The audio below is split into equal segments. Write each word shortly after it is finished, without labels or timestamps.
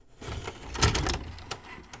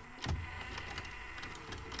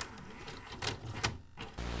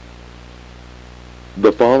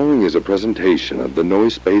The following is a presentation of the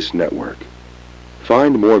Noisespace Network.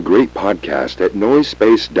 Find more great podcasts at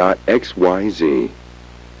noisespace.xyz.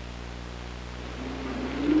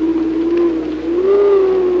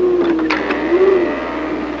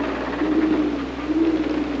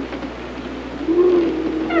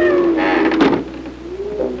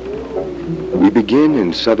 We begin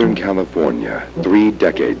in Southern California 3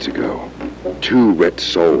 decades ago. 2 rich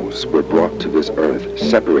souls were brought to this earth,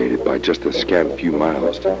 separated by just a scant few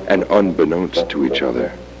miles and unbeknownst to each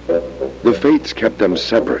other. The fates kept them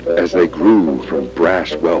separate as they grew from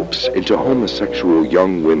brash whelps into homosexual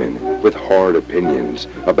young women with hard opinions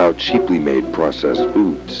about cheaply made processed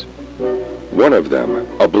foods. One of them,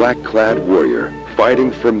 a black-clad warrior,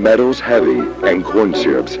 fighting for metals heavy and corn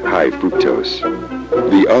syrups high fructose.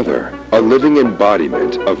 The other, a living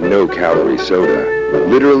embodiment of no-calorie soda,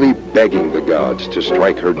 literally begging the gods to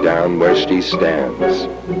strike her down where she stands,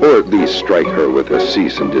 or at least strike her with a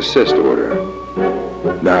cease and desist order.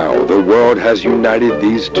 Now, the world has united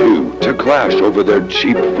these two to clash over their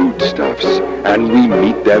cheap foodstuffs, and we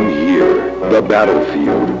meet them here, the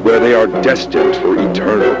battlefield, where they are destined for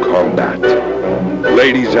eternal combat.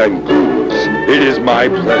 Ladies and ghouls, it is my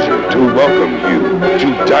pleasure to welcome you to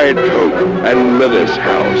Diet Coke and Lilith's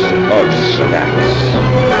House of Snacks.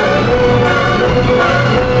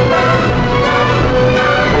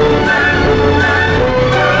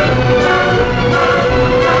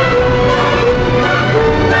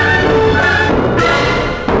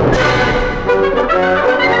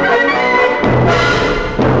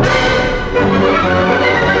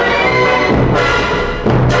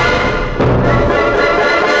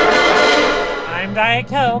 Diet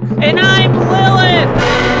Coke. And I'm Lilith!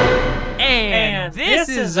 And this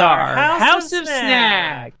is our House of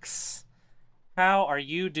Snacks. How are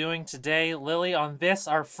you doing today, Lily, on this,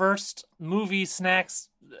 our first movie snacks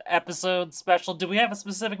episode special? Do we have a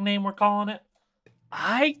specific name we're calling it?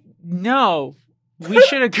 No. We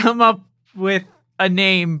should have come up with a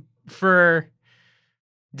name for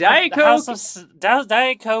Diet Coke.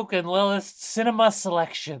 Diet Coke and Lilith's Cinema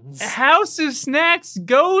Selections. House of Snacks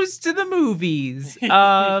goes to the movies.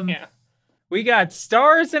 Yeah. We got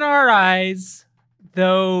stars in our eyes,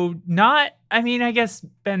 though not, I guess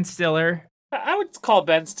Ben Stiller. I would call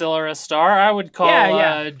Ben Stiller a star. I would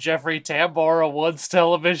call Jeffrey Tambor a once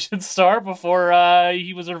television star before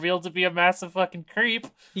he was revealed to be a massive fucking creep.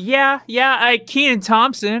 Yeah, Kenan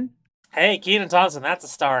Thompson. Hey, Kenan Thompson, that's a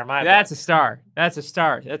star in my book. That's a star. And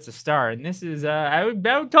this is, I would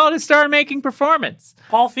call it a star-making performance.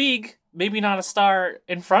 Paul Feig, maybe not a star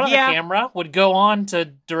in front of the camera, would go on to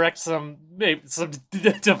direct some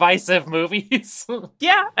divisive movies.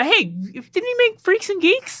 Yeah. Hey, didn't he make Freaks and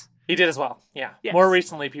Geeks? He did as well, yeah. Yes. More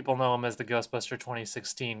recently, people know him as the Ghostbuster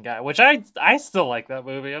 2016 guy, which I still like that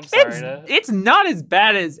movie. I'm sorry It's not as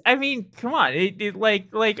bad as, come on.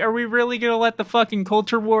 Are we really gonna let the fucking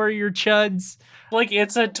culture warrior chuds?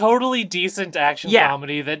 It's a totally decent action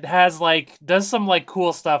comedy that has, does some,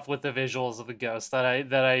 cool stuff with the visuals of the ghost that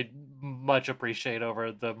I much appreciate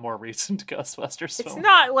over the more recent Ghostbusters film. It's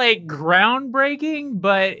not, groundbreaking,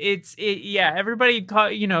 but everybody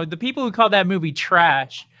the people who call that movie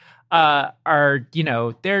trash are,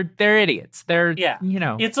 they're idiots.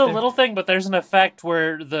 It's a little thing, but there's an effect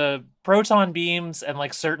where the proton beams and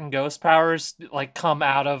certain ghost powers come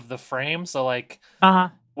out of the frame. So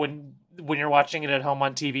when you're watching it at home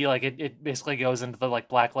on TV, it basically goes into the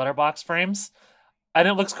black letterbox frames, and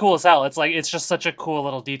it looks cool as hell. It's just such a cool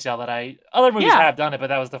little detail that other movies have done it, but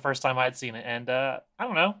that was the first time I'd seen it, and I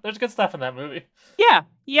don't know, there's good stuff in that movie. Yeah.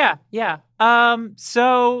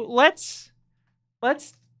 So let's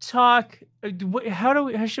talk.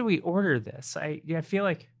 How should we order this? I feel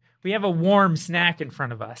like we have a warm snack in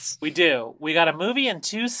front of us. We do. We got a movie and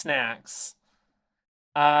 2 snacks.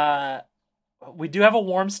 We do have a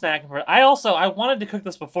warm snack. I wanted to cook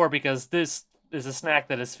this before because this is a snack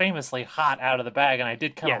that is famously hot out of the bag, and I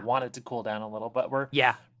did kind of want it to cool down a little, but we're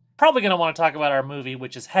probably going to want to talk about our movie,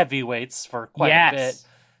 which is Heavyweights, for quite a bit.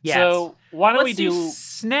 Yes. So why don't Let's we do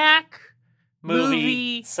snack,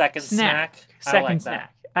 movie, second snack? Second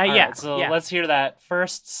snack. Let's hear that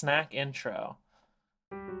first snack intro.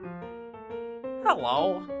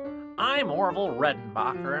 Hello, I'm Orville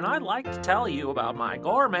Redenbacher, and I'd like to tell you about my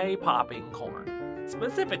gourmet popping corn,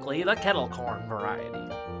 specifically the kettle corn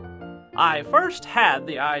variety. I first had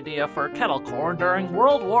the idea for kettle corn during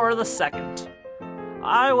World War II.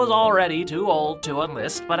 I was already too old to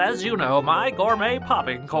enlist, but as you know, my gourmet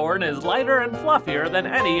popping corn is lighter and fluffier than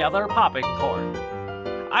any other popping corn.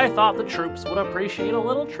 I thought the troops would appreciate a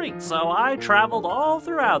little treat, so I traveled all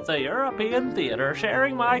throughout the European theater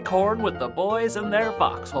sharing my corn with the boys in their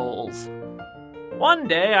foxholes. One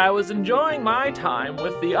day I was enjoying my time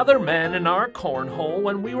with the other men in our cornhole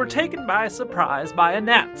when we were taken by surprise by a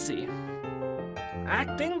Nazi.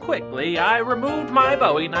 Acting quickly, I removed my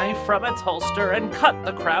Bowie knife from its holster and cut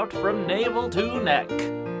the kraut from navel to neck.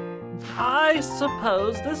 I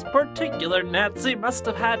suppose this particular Nazi must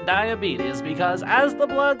have had diabetes because as the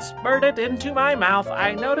blood spurted into my mouth,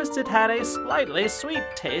 I noticed it had a slightly sweet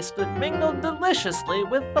taste that mingled deliciously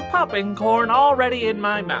with the popping corn already in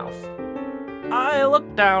my mouth. I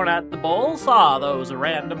looked down at the bowl, saw those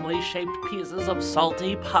randomly shaped pieces of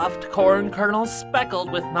salty, puffed corn kernels speckled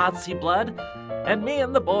with Nazi blood, and me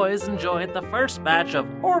and the boys enjoyed the first batch of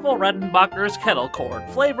Orville Redenbacher's kettle corn,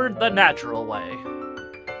 flavored the natural way.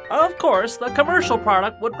 Of course, the commercial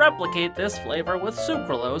product would replicate this flavor with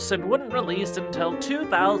sucralose and wouldn't release until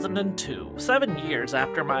 2002, 7 years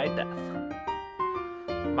after my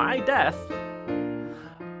death. My death?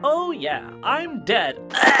 Oh yeah, I'm dead.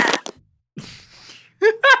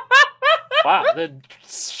 Wow, the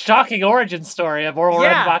shocking origin story of Orville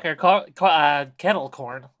Yeah. Redenbacher kettle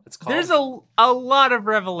corn. It's called. There's a lot of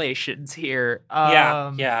revelations here.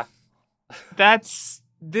 yeah.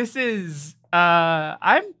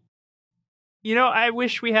 I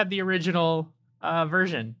wish we had the original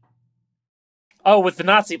version. Oh, with the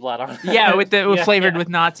Nazi blood on it. Yeah, Yeah, flavored yeah. with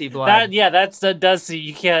Nazi blood. That does see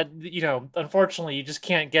you can't, unfortunately you just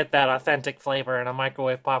can't get that authentic flavor in a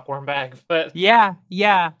microwave popcorn bag. But Yeah.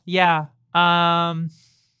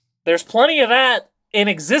 there's plenty of that in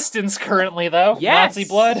existence currently, though. Yes. Nazi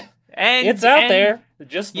blood. And It's out there,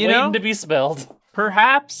 just you waiting know, to be spilled.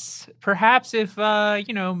 Perhaps if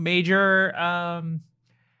major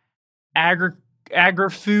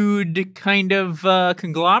agri-food kind of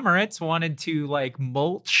conglomerates wanted to like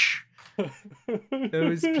mulch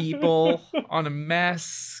those people on a mass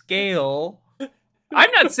scale.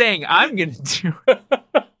 I'm not saying I'm gonna do it.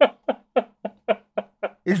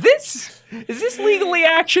 Is this legally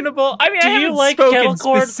actionable? I mean, Do I you haven't like spoken kettle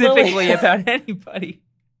corn, specifically Lily? about anybody.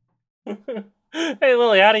 Hey,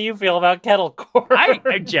 Lily, how do you feel about kettle corn?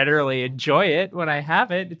 I generally enjoy it when I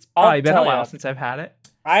have it. It's I'll probably been a tell while ya. since I've had it.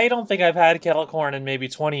 I don't think I've had kettle corn in maybe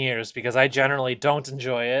 20 years because I generally don't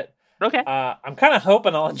enjoy it. Okay. I'm kind of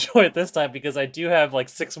hoping I'll enjoy it this time because I do have like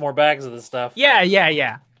 6 more bags of this stuff.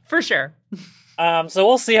 Yeah. For sure. So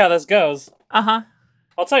we'll see how this goes. Uh-huh.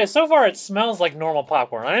 I'll tell you, so far it smells like normal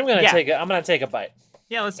popcorn. I'm gonna Yeah. take a bite.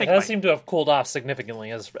 Yeah, let's It take a does bite. seem to have cooled off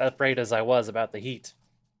significantly, as afraid as I was about the heat.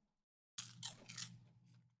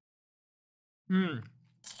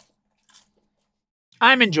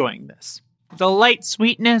 I'm enjoying this. The light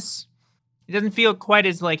sweetness. It doesn't feel quite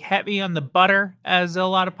as like heavy on the butter as a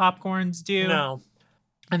lot of popcorns do. No,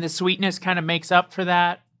 And the sweetness kind of makes up for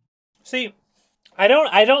that. see, I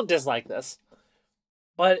don't dislike this,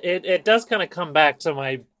 but it does kind of come back to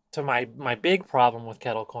my big problem with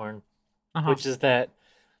kettle corn, Uh-huh. which is that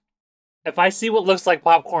if I see what looks like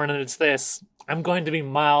popcorn and it's this, I'm going to be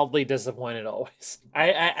mildly disappointed always.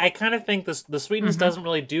 I kind of think the sweetness doesn't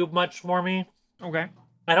really do much for me. Okay.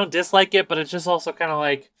 I don't dislike it, but it's just also kind of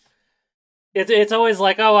like it's always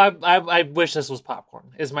like, oh, I wish this was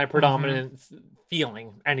popcorn is my predominant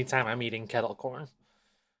feeling anytime I'm eating kettle corn.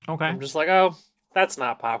 Okay. I'm just like, oh, that's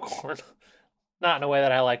not popcorn. Not in a way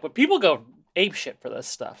that I like. But people go ape shit for this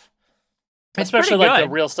stuff. It's Especially pretty like the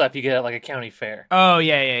good. real stuff you get at like a county fair. Oh,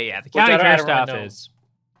 yeah. The Which I county don't- fair I don't really stuff know. is...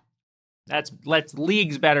 That's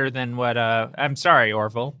leagues better than what... I'm sorry,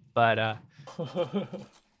 Orville, but...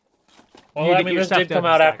 Well, You I get mean, your this stuff did done come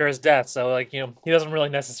in out stock. after his death, so like, he doesn't really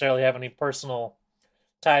necessarily have any personal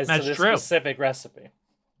ties That's to this true. specific recipe.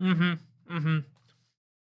 Mm-hmm.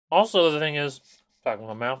 Also, the thing is, talking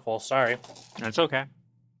a mouthful, sorry. That's okay.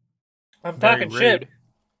 I'm Very talking rude. shit,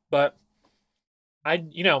 but I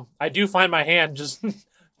do find my hand just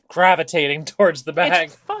gravitating towards the bag.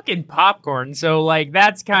 It's fucking popcorn, so like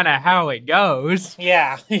that's kind of how it goes.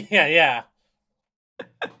 Yeah.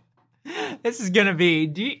 This is gonna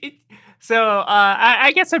be.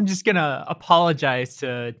 I guess I'm just gonna apologize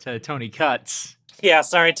to Tony Cuts. Yeah,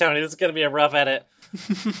 sorry, Tony. This is going to be a rough edit.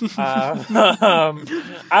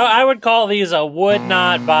 I would call these a would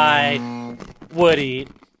not buy, would eat.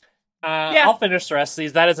 Yeah. I'll finish the rest of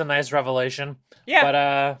these. That is a nice revelation.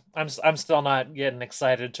 Yeah, But I'm still not getting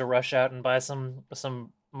excited to rush out and buy some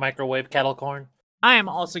microwave kettle corn. I am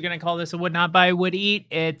also gonna call this a would not buy, would eat.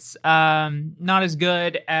 It's not as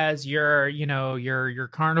good as your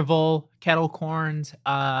carnival kettle corns.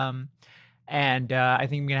 And I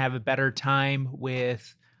think I'm gonna have a better time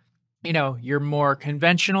with your more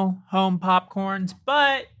conventional home popcorns,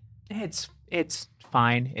 but it's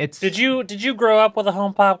fine. Did you grow up with a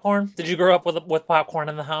home popcorn? Did you grow up with popcorn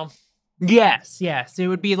in the home? Yes. It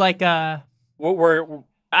would be like we're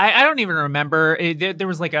I don't even remember. There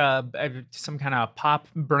was like some kind of pop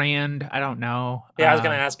brand. I don't know. yeah. I was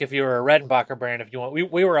gonna ask if you were a Redenbacher brand. If you want,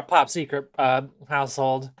 we were a Pop Secret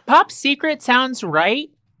household. Pop Secret sounds right.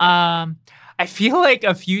 I feel like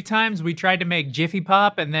a few times we tried to make Jiffy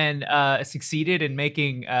Pop and then succeeded in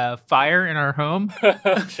making fire in our home.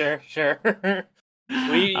 Sure.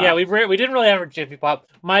 We didn't really have a Jiffy Pop.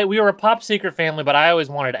 We were a Pop Secret family, but I always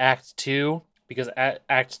wanted Act 2 because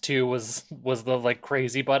Act 2 was the like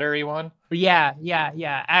crazy buttery one. Yeah.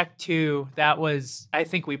 Act 2. That was. I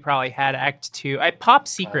think we probably had Act 2. Pop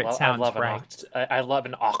Secret sounds right. I love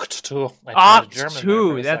an Act 2. Act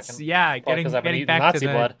 2. That's second. Getting back Nazi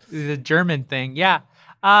to the German thing. Yeah.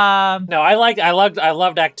 No, I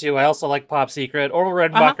loved Act 2. I also like Pop Secret. Orville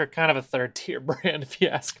Redenbacher, kind of a third tier brand, if you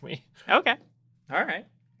ask me. Okay. All right.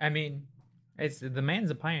 I mean, the man's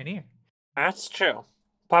a pioneer. That's true.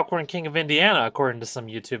 Popcorn King of Indiana, according to some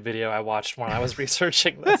YouTube video I watched when I was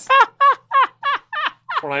researching this.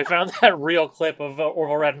 When I found that real clip of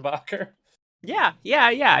Orville Redenbacher. Yeah.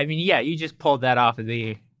 I mean, yeah, you just pulled that off of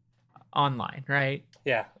the online, right?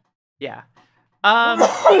 Yeah. Yeah.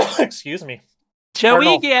 Excuse me. Shall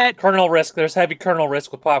we get kernel risk? There's heavy kernel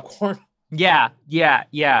risk with popcorn. Yeah.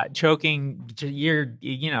 Choking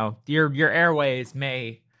your airways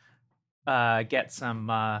may get some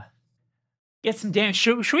damage.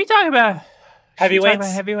 Should we talk about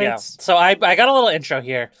heavyweights? Yeah. So I got a little intro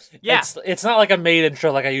here. Yeah. It's not like a made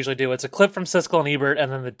intro like I usually do. It's a clip from Siskel and Ebert and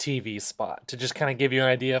then the TV spot to just kind of give you an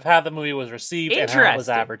idea of how the movie was received and how it was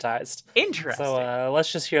advertised. Interesting. So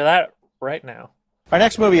let's just hear that right now. Our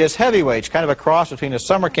next movie is Heavyweights, kind of a cross between a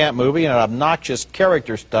summer camp movie and an obnoxious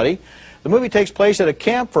character study. The movie takes place at a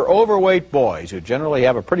camp for overweight boys who generally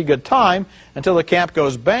have a pretty good time until the camp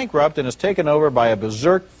goes bankrupt and is taken over by a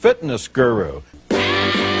berserk fitness guru.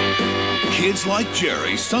 Kids like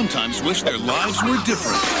Jerry sometimes wish their lives were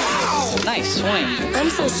different. Nice swing. I'm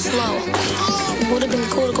so slow. It would have been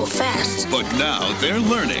cool to go fast. But now they're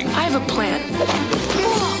learning. I have a plan.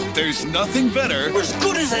 There's nothing better. We're as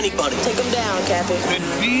good as anybody. Take him down, Cappy. Than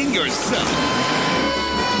being yourself.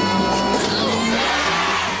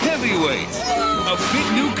 Heavyweights, a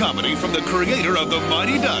big new comedy from the creator of The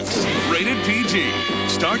Mighty Ducks. Rated PG.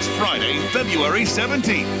 Starts Friday, February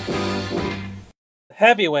 17th.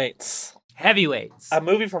 Heavyweights. A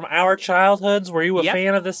movie from our childhoods. Were you a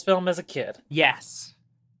fan of this film as a kid? Yes.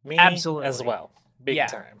 Me absolutely as well. Big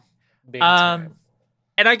time.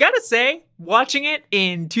 And I gotta say, watching it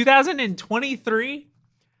in 2023,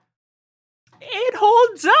 it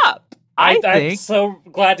holds up. I think. I'm so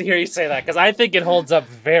glad to hear you say that because I think it holds up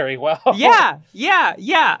very well. Yeah.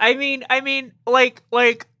 I mean, like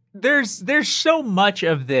there's so much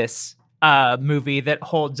of this movie that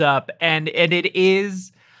holds up, and it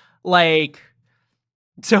is like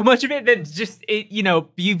so much of it that just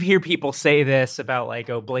you hear people say this about like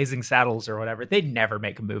Blazing Saddles or whatever. They'd never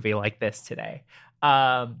make a movie like this today,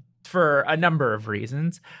 for a number of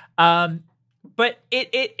reasons. But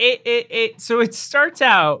so it starts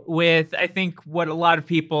out with, I think, what a lot of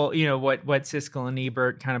people, what Siskel and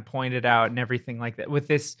Ebert kind of pointed out and everything like that, with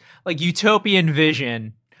this like utopian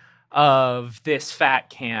vision of this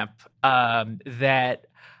fat camp, that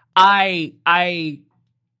I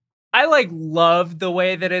like love the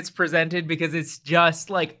way that it's presented because it's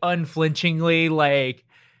just like unflinchingly like,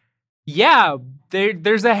 yeah,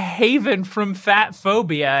 there's a haven from fat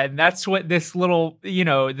phobia, and that's what this little,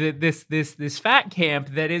 this fat camp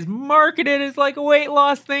that is marketed as like a weight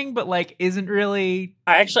loss thing, but like isn't really.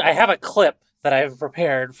 I have a clip that I've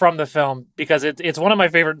prepared from the film because it's one of my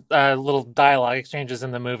favorite little dialogue exchanges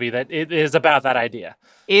in the movie that it is about that idea.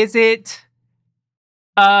 Is it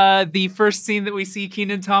the first scene that we see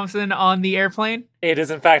Kenan Thompson on the airplane? It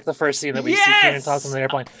is, in fact, the first scene that we see Kenan Thompson on the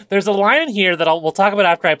airplane. There's a line in here that we'll talk about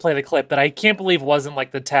after I play the clip that I can't believe wasn't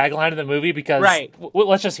like the tagline of the movie because... Right.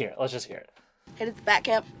 Let's just hear it. Headed to fat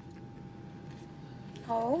camp?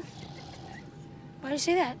 No. Why do you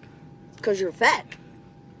say that? Because you're fat.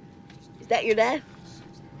 Is that your dad?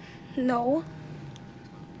 No.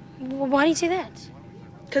 Why do you say that?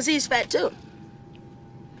 Because he's fat too.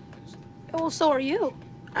 Well, so are you.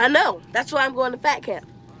 I know. That's why I'm going to fat camp.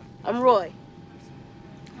 I'm Roy.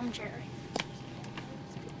 I'm Jerry.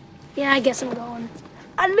 Yeah, I guess I'm going.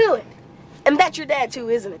 I knew it. And that's your dad too,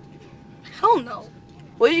 isn't it? Hell no.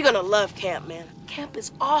 Well, you're gonna love camp, man. Camp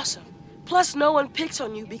is awesome. Plus, no one picks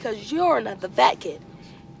on you because you're not the fat kid.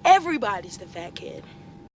 Everybody's the fat kid.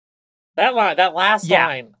 That last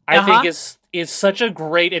line, I think is such a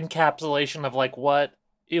great encapsulation of like what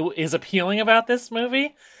is appealing about this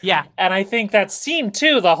movie. Yeah. And I think that scene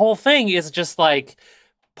too, the whole thing is just like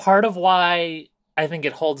part of why I think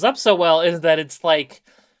it holds up so well is that it's like,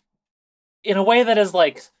 in a way that is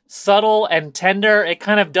like subtle and tender, it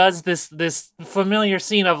kind of does this familiar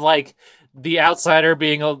scene of like the outsider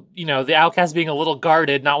being the outcast being a little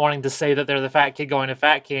guarded, not wanting to say that they're the fat kid going to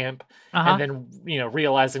fat camp, and then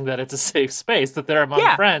realizing that it's a safe space, that they're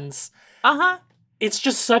among friends. It's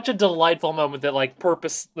just such a delightful moment that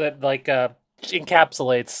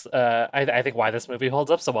encapsulates I think why this movie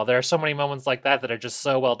holds up so well. There are so many moments like that are just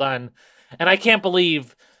so well done, and I can't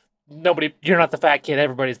believe you're not the fat kid,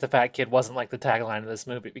 everybody's the fat kid wasn't like the tagline of this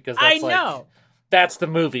movie, because that's that's the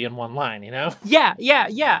movie in one line, Yeah.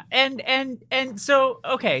 And so,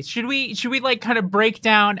 okay, should we like kind of break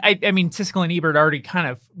down? I mean, Siskel and Ebert already kind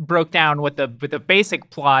of broke down what the basic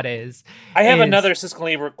plot is. I have another Siskel and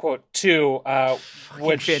Ebert quote too,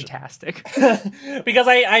 which fantastic, because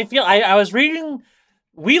I feel I was reading.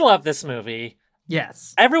 We love this movie.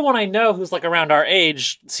 Yes. Everyone I know who's like around our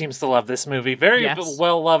age seems to love this movie. Very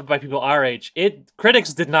well loved by people our age.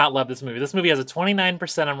 Critics did not love this movie. This movie has a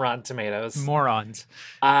 29% on Rotten Tomatoes. Morons.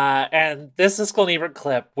 And this Siskel and Ebert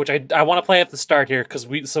clip, which I want to play at the start here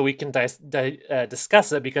so we can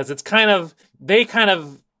discuss it, because it's they kind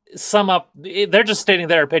of sum up, they're just stating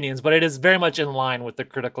their opinions, but it is very much in line with the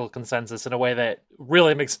critical consensus in a way that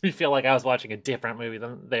really makes me feel like I was watching a different movie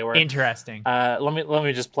than they were. Interesting. Let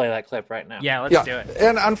me just play that clip right now. Yeah, let's do it.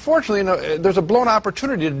 And unfortunately, there's a blown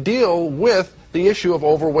opportunity to deal with the issue of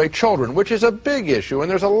overweight children, which is a big issue,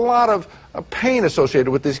 and there's a lot of pain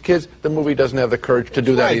associated with these kids. The movie doesn't have the courage to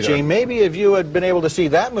do that either. Gene, maybe if you had been able to see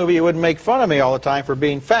that movie, you wouldn't make fun of me all the time for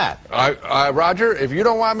being fat. Roger, if you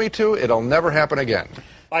don't want me to, it'll never happen again.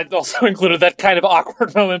 I also included that kind of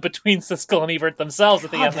awkward moment between Siskel and Ebert themselves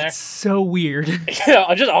at the end there. That's so weird.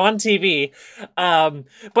 Just on TV.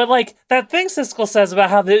 But like that thing Siskel says about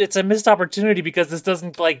how it's a missed opportunity because this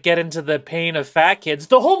doesn't like get into the pain of fat kids.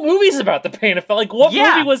 The whole movie's about the pain of fat. Like, what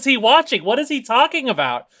movie was he watching? What is he talking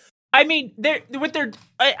about? I mean,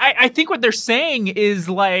 I think what they're saying is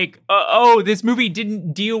like, this movie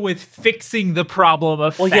didn't deal with fixing the problem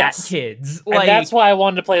of fat kids. And that's why I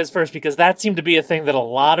wanted to play this first, because that seemed to be a thing that a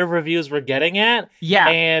lot of reviews were getting at. Yeah.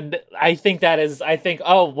 And I think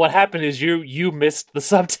what happened is you missed the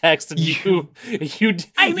subtext,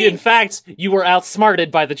 and in fact, you were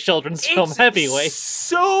outsmarted by the children's film heavyweight. It's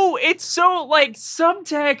so like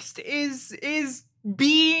subtext is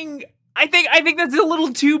being... I think that's a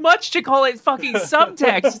little too much to call it fucking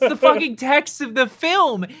subtext. It's the fucking text of the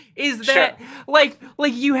film. Is that like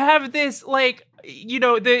you have this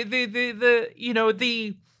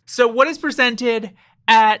so what is presented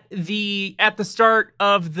at the start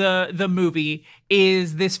of the movie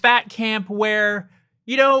is this fat camp where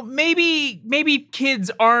maybe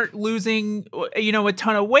kids aren't losing, a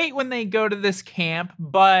ton of weight when they go to this camp,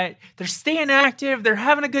 but they're staying active. They're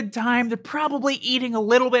having a good time. They're probably eating a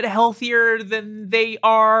little bit healthier than they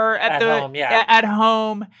are at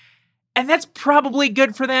home. And that's probably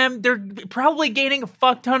good for them. They're probably gaining a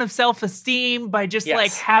fuck ton of self-esteem by just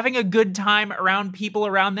like having a good time around people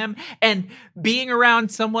around them, and being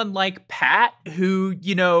around someone like Pat, who,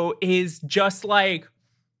 is just like,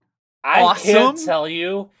 I can't tell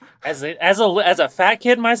you, as a fat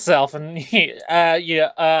kid myself, and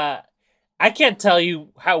I can't tell you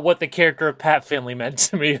what the character of Pat Finley meant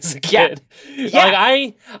to me as a kid.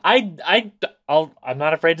 Like I'm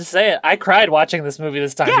not afraid to say it. I cried watching this movie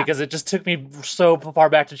this time because it just took me so far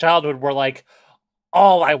back to childhood, where like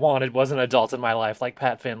all I wanted was an adult in my life like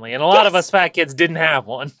Pat Finley, and a lot of us fat kids didn't have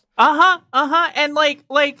one. And like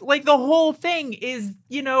the whole thing is,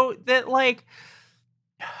 that like.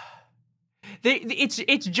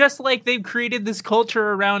 It's just like they've created this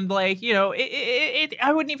culture around like,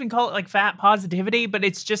 I wouldn't even call it like fat positivity, but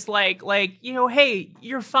it's just like, hey,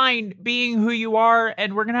 you're fine being who you are,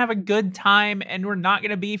 and we're going to have a good time, and we're not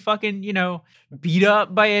going to be fucking, beat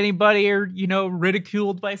up by anybody or,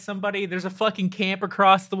 ridiculed by somebody. There's a fucking camp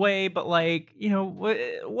across the way, but like,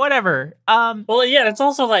 whatever. Well, yeah, it's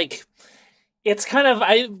also like, it's kind of,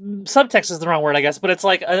 subtext is the wrong word, I guess, but it's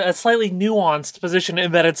like a slightly nuanced position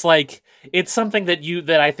in that it's like, it's something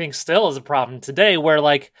that I think still is a problem today, where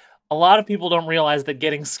like a lot of people don't realize that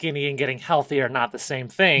getting skinny and getting healthy are not the same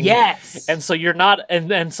thing. Yes. And so you're not,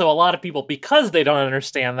 and so a lot of people, because they don't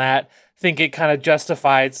understand that, think it kind of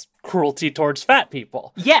justifies cruelty towards fat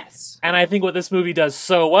people. Yes. And I think what this movie does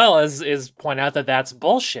so well is point out that that's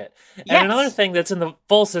bullshit. Yes. And another thing that's in the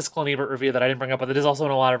full Siskel and Ebert review that I didn't bring up, but that is also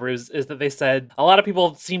in a lot of reviews, is that they said a lot of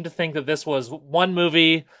people seem to think that this was one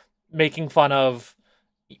movie making fun of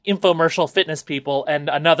infomercial fitness people and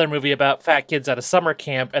another movie about fat kids at a summer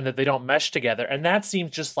camp, and that they don't mesh together. And that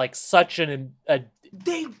seems just like such an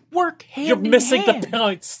they work hand You're in missing hand. the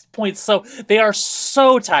points. So they are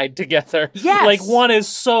so tied together. Yes. Like one is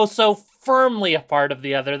so firmly a part of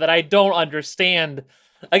the other that I don't understand.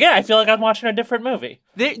 Again, I feel like I'm watching a different movie.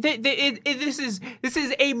 This is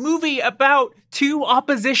a movie about two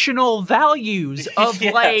oppositional values of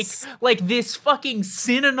Yes. like this fucking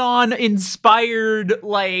Synanon inspired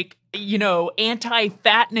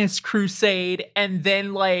anti-fatness crusade, and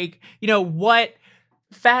then what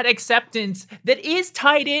fat acceptance that is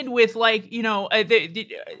tied in with my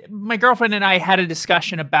girlfriend and I had a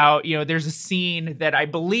discussion about there's a scene that I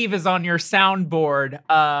believe is on your soundboard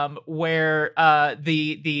where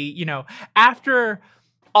the after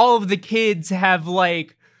all of the kids have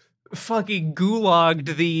fucking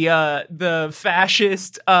gulagged the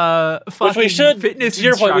fascist fucking Which we should, fitness to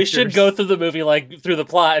your point, we should instructors. go through the movie through the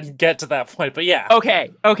plot and get to that point. But yeah.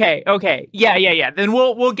 Okay. Yeah. Then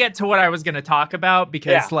we'll get to what I was gonna talk about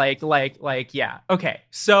because yeah. Okay.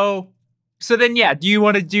 So then do you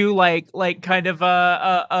want to do kind of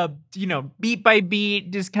a beat by beat,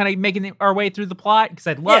 just kind of making our way through the plot? Because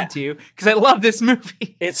I'd love to, because I love this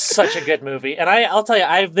movie. It's such a good movie, and I'll tell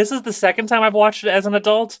you, this is the second time I've watched it as an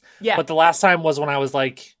adult. Yeah. But the last time was when I was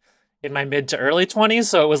in my mid to early 20s,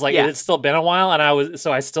 so it was it had still been a while, and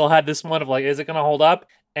I still had this moment of is it gonna hold up?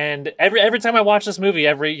 And every time I watch this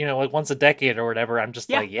movie, once a decade or whatever, I'm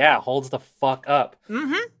just holds the fuck up.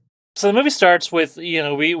 Mm-hmm. So the movie starts with,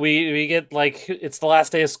 we get, it's the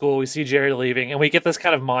last day of school, we see Jerry leaving, and we get this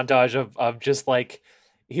kind of montage of just,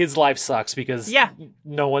 his life sucks because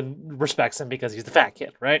no one respects him because he's the fat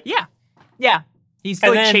kid, right? Yeah. He's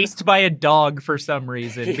chased by a dog for some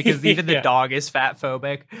reason, because even the dog is fat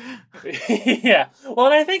phobic. Yeah. Well,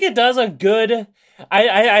 and I think it does a good...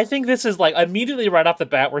 I think this is, immediately right off the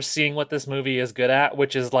bat, we're seeing what this movie is good at,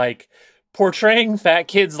 which is, portraying fat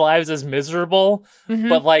kids' lives as miserable,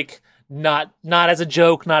 but not as a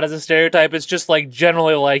joke, not as a stereotype. It's just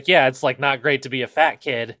generally it's not great to be a fat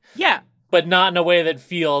kid. Yeah. But not in a way that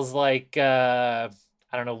feels I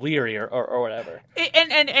don't know, leery or whatever.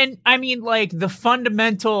 And I mean, the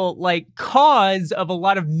fundamental cause of a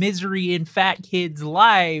lot of misery in fat kids'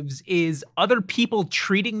 lives is other people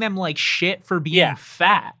treating them like shit for being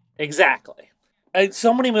fat. Exactly.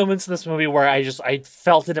 So many moments in this movie where I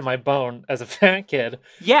felt it in my bone as a fat kid.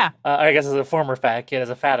 Yeah. I guess as a former fat kid, as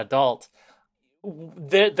a fat adult.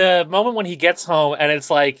 The moment when he gets home and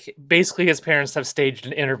it's basically his parents have staged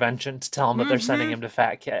an intervention to tell him that they're sending him to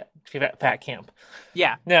fat camp.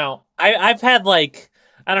 Yeah. Now, I've had I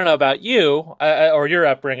don't know about you or your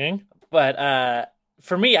upbringing, but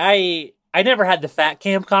for me, I never had the fat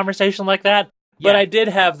camp conversation like that, but I did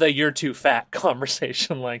have the you're too fat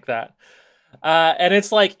conversation like that. And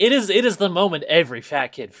it's it is the moment every fat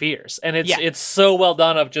kid fears. And it's so well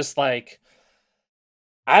done of just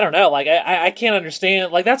I don't know, I can't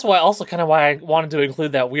understand. That's why also kind of why I wanted to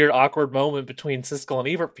include that weird awkward moment between Siskel and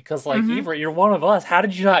Ebert, because Ebert, you're one of us. How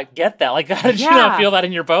did you not get that? How did you not feel that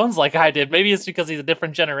in your bones like I did? Maybe it's because he's a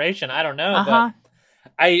different generation. I don't know. But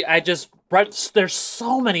I just, there's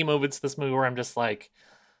so many moments in this movie where I'm just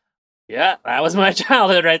yeah, that was my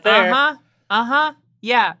childhood right there.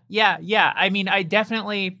 Yeah. I mean, I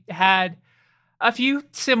definitely had a few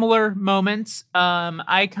similar moments.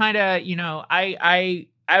 I kind of,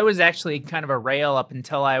 I was actually kind of a rail up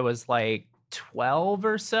until I was 12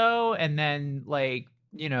 or so. And then one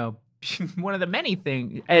of the many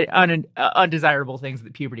things, undesirable things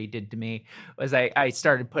that puberty did to me was I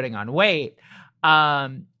started putting on weight.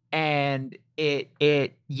 And there's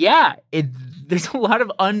a lot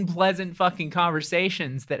of unpleasant fucking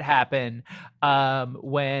conversations that happen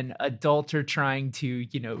when adults are trying to,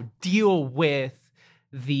 deal with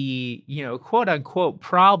the, quote unquote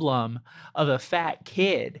problem of a fat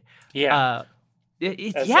kid. Yeah.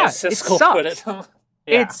 It Siskel sucks. put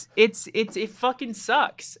it. It fucking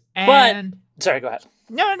sucks. And sorry, go ahead.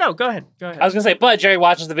 No, go ahead. I was gonna say, but Jerry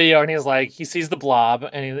watches the video and he's he sees the blob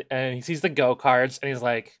and he sees the go-karts and he's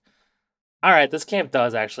all right, this camp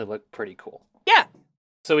does actually look pretty cool. Yeah.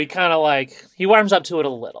 So he kind of he warms up to it a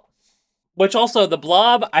little. Which also, the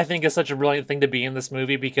blob, I think, is such a brilliant thing to be in this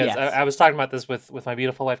movie because I was talking about this with my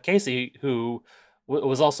beautiful wife, Casey, who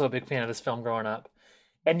was also a big fan of this film growing up.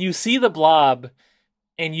 And you see the blob,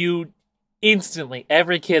 and you instantly,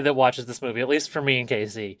 every kid that watches this movie, at least for me and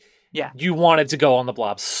Casey, you wanted to go on the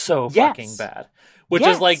blob so fucking bad. Which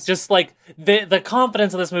is the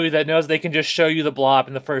confidence of this movie that knows they can just show you the blob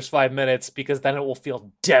in the first 5 minutes because then it will feel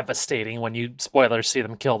devastating when you, spoilers, see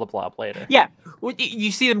them kill the blob later. Yeah,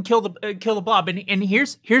 you see them kill the blob, and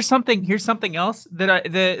here's something else that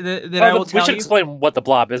I will tell you. We should explain what the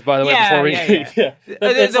blob is, by the way, before we.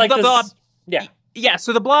 The blob. Yeah. Yeah,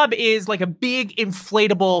 so the blob is like a big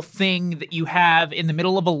inflatable thing that you have in the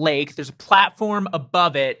middle of a lake. There's a platform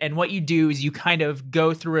above it, and what you do is you kind of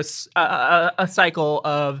go through a cycle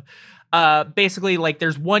of basically like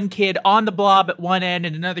there's one kid on the blob at one end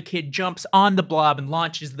and another kid jumps on the blob and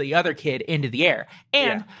launches the other kid into the air.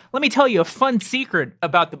 And let me tell you a fun secret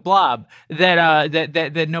about the blob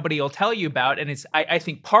that nobody will tell you about, and it's I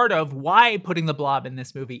think part of why putting the blob in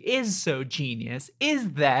this movie is so genius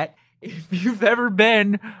is that if you've ever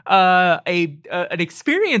been an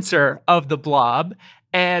experiencer of the blob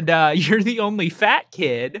and you're the only fat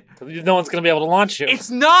kid, no one's going to be able to launch you. It's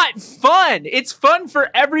not fun. It's fun for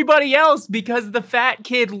everybody else because the fat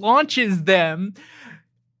kid launches them.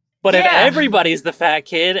 But if everybody's the fat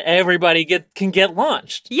kid, everybody can get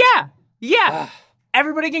launched. Yeah.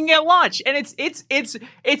 Everybody can get launched, and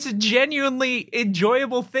it's a genuinely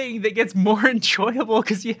enjoyable thing that gets more enjoyable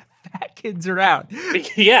because you have fat kids around.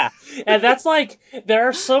 Yeah, and that's like there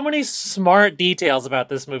are so many smart details about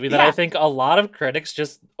this movie that I think a lot of critics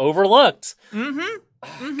just overlooked.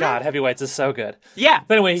 God, Heavyweights is so good. Yeah.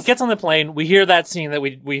 But anyway, he gets on the plane. We hear that scene that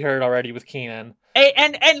we heard already with Kenan.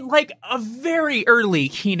 And like a very early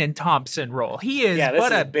Kenan Thompson role. He is this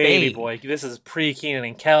is a baby boy. This is pre-Kenan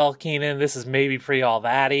and Kel Kenan. This is maybe pre all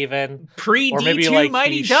that even. Pre-D2 or maybe like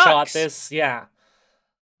Mighty he Ducks. shot this. Yeah.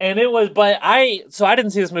 And it was, but I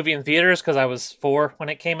didn't see this movie in theaters because I was 4 when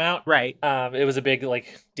it came out. Right. It was a big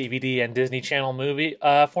like DVD and Disney Channel movie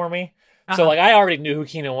for me. So, like, I already knew who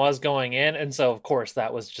Kenan was going in, and so, of course,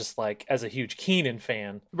 that was just, like, as a huge Kenan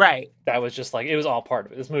fan, right? That was just, like, it was all part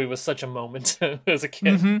of it. This movie was such a moment as a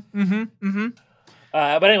kid.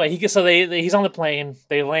 But anyway, he's on the plane,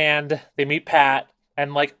 they land, they meet Pat,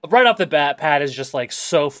 and, like, right off the bat, Pat is just, like,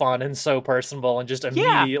 so fun and so personable and just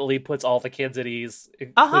immediately puts all the kids at ease,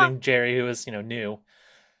 including Jerry, who is, new.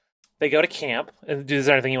 They go to camp. Is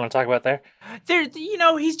there anything you want to talk about there?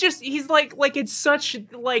 He's like it's such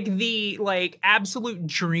like the like absolute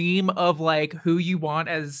dream of like who you want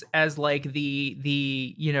as like the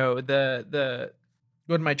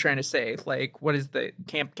what am I trying to say? Like, what is the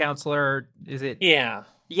camp counselor? Is it? Yeah,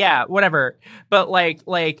 whatever. But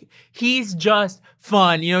like he's just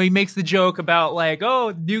fun. He makes the joke about like,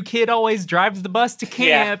 oh, new kid always drives the bus to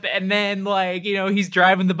camp, and then like he's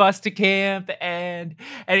driving the bus to camp, and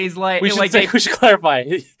he's like, we should clarify.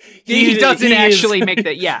 He doesn't actually make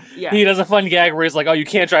that. Yeah. He does a fun gag where he's like, oh, you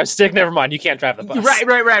can't drive stick. Never mind, you can't drive the bus.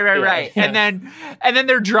 Right. Yeah. And then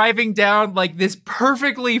they're driving down like this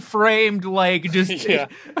perfectly framed like just.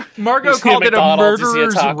 Margot called it a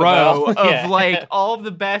murderer's row of like all of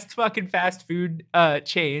the best fucking fast food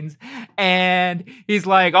chains, and he's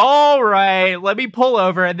like, all right, let me pull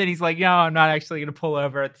over, and then he's like, no, I'm not actually gonna pull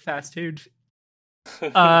over at the fast food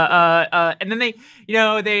and then they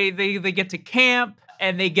get to camp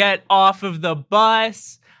and they get off of the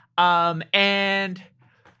bus, and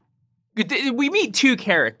we meet 2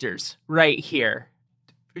 characters right here.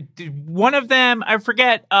 One of them, I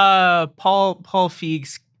forget Paul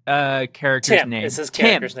Feig's character's Tim name. Is his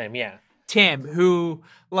character's name, yeah. Tim, who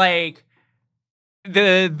like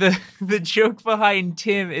the joke behind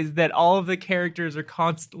Tim is that all of the characters are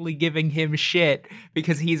constantly giving him shit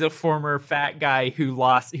because he's a former fat guy who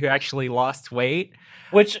actually lost weight.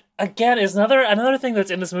 Which again is another thing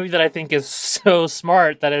that's in this movie that I think is so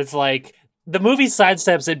smart, that it's like the movie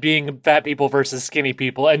sidesteps it being fat people versus skinny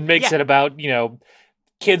people and makes it about,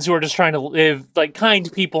 kids who are just trying to live like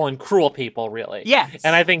kind people and cruel people, really. Yes.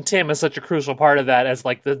 And I think Tim is such a crucial part of that as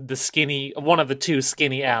like the skinny, one of the 2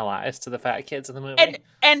 skinny allies to the fat kids in the movie.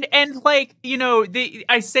 And like,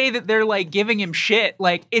 I say that they're like giving him shit.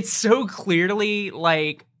 Like it's so clearly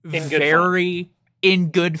like in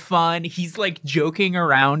good fun. He's like joking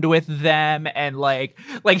around with them and like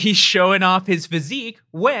he's showing off his physique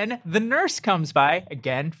when the nurse comes by.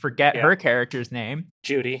 Again, forget her character's name.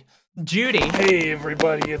 Judy. Hey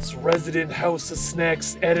everybody, it's resident House of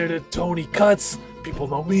Snacks editor Tony Cuts. People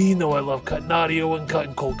know me, know I love cutting audio and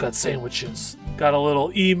cutting cold cut sandwiches. Got a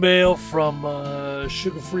little email from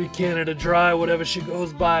Sugar Free Canada Dry, whatever she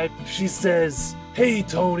goes by. She says, hey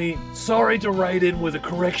Tony, sorry to write in with a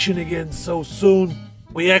correction again so soon.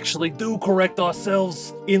 We actually do correct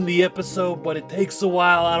ourselves in the episode, but it takes a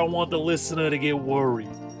while. I don't want the listener to get worried.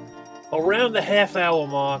 Around the half-hour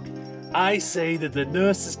mark, I say that the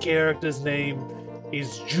nurse's character's name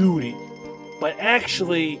is Judy, but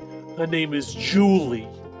actually her name is Julie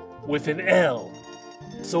with an L.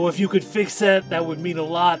 So if you could fix that, that would mean a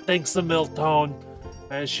lot. Thanks to Miltone.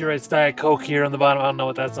 And she writes Diet Coke here on the bottom. I don't know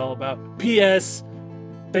what that's all about. P.S.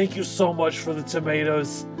 Thank you so much for the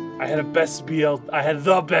tomatoes. I had the best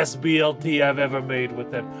BLT I've ever made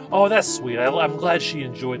with him. Oh, that's sweet. I'm glad she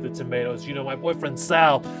enjoyed the tomatoes. You know, my boyfriend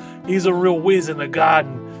Sal, he's a real whiz in the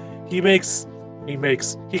garden. He grows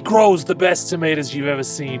the best tomatoes you've ever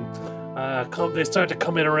seen. They start to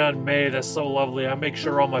come in around May. They're so lovely. I make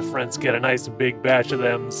sure all my friends get a nice big batch of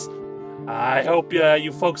them. I hope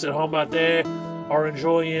you folks at home out there are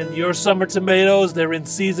enjoying your summer tomatoes. They're in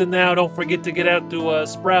season now. Don't forget to get out to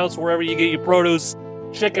Sprouts, wherever you get your produce.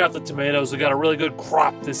 Check out the tomatoes. We got a really good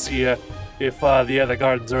crop this year, if the other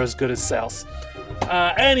gardens are as good as Sal's.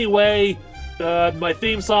 Anyway, my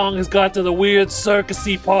theme song has got to the weird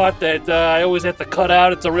circusy part that I always have to cut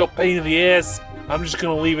out. It's a real pain in the ass. I'm just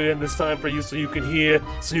gonna leave it in this time for you so you can hear,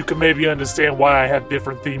 so you can maybe understand why I have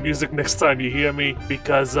different theme music next time you hear me,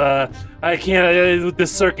 because I can't, with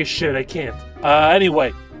this circus shit, I can't.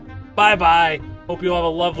 Anyway, bye-bye. Hope you all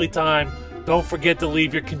have a lovely time. Don't forget to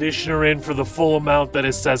leave your conditioner in for the full amount that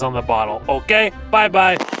it says on the bottle, okay?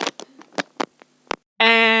 Bye-bye.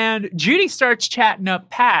 And Judy starts chatting up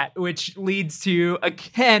Pat, which leads to,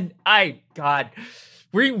 again,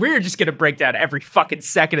 we're just gonna break down every fucking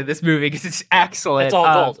second of this movie because it's excellent. It's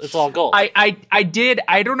all gold. It's all gold. I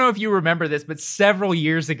don't know if you remember this, but several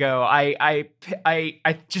years ago, I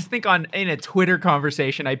just think in a Twitter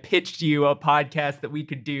conversation, I pitched you a podcast that we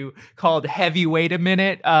could do called Heavyweight a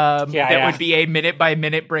Minute. Would be a minute by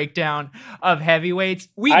minute breakdown of heavyweights.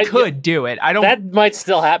 We could do it. That might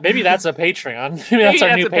still happen. Maybe that's a Patreon. Maybe that's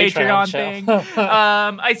our new Patreon thing.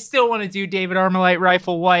 I still want to do David Armalite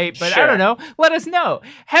Rifle White, but sure. I don't know. Let us know.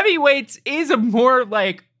 Heavyweights is a more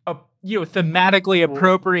like thematically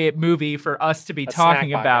appropriate movie for us to be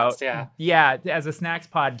talking about. As a snacks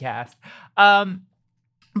podcast.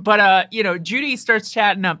 But Judy starts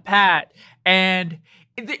chatting up Pat, and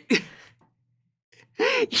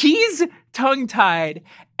he's tongue-tied,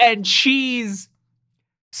 and she's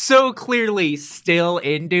so clearly still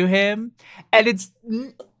into him, and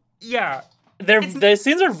the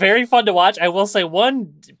scenes are very fun to watch. I will say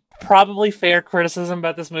one probably fair criticism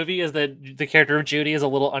about this movie is that the character of Judy is a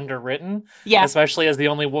little underwritten. Yeah. Especially as the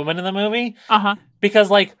only woman in the movie. Uh-huh.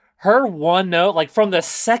 Because, her one note, from the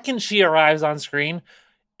second she arrives on screen,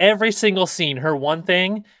 every single scene, her one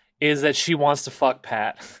thing is that she wants to fuck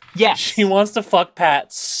Pat. Yes. She wants to fuck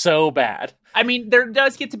Pat so bad. I mean, there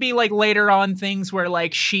does get to be, later on things where,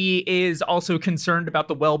 she is also concerned about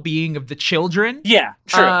the well-being of the children. Yeah,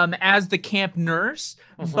 true. As the camp nurse.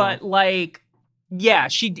 Mm-hmm. But, yeah,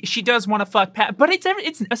 she does want to fuck Pat, but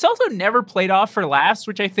it's also never played off for laughs,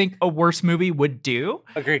 which I think a worse movie would do.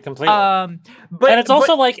 Agreed completely. And it's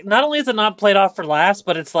also not only is it not played off for laughs,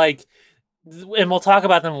 but it's and we'll talk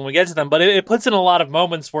about them when we get to them, but it puts in a lot of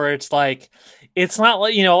moments where it's it's not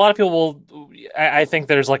a lot of people will, I think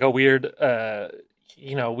there's a weird,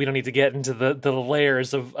 we don't need to get into the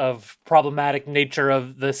layers of problematic nature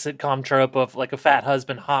of the sitcom trope of a fat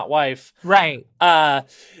husband, hot wife. Right.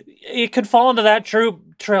 It could fall into that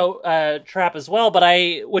trap as well, but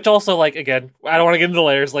which also again, I don't want to get into the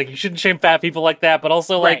layers. You shouldn't shame fat people like that, but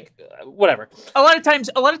also whatever. A lot of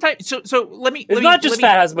times. So let me. It's not just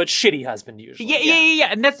fat husband, but shitty husband usually. Yeah.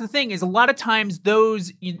 And that's the thing is a lot of times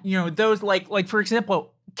those those for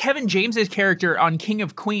example, Kevin James's character on King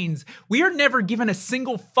of Queens, we are never given a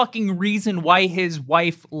single fucking reason why his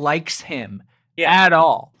wife likes him at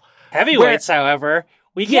all. Heavyweights, however,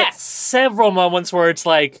 we get several moments where it's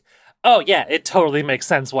oh yeah, it totally makes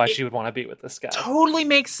sense why she would want to be with this guy. Totally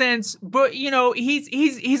makes sense, but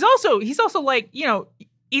he's also he's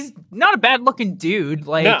not a bad looking dude.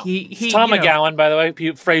 He's Tom McGowan, by the way.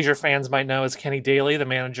 Frasier fans might know as Kenny Daly, the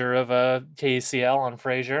manager of KCL on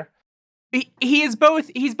Frasier. He is both.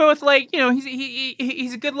 He's both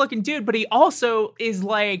he's a good looking dude, but he also is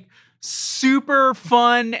super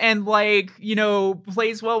fun and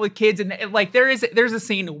plays well with kids. And there's a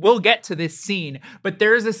scene, we'll get to this scene, but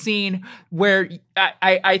there's a scene where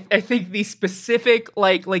I think the specific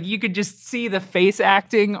you could just see the face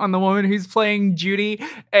acting on the woman who's playing Judy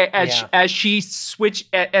as she switch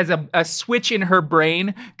in her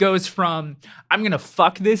brain goes from I'm gonna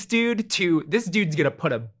fuck this dude to this dude's gonna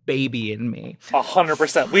put a baby in me.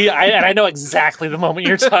 100%. I know exactly the moment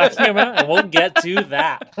you're talking about, and we'll get to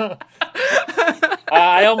that.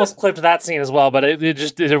 I almost clipped that scene as well, but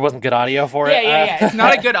there wasn't good audio for it. Yeah. It's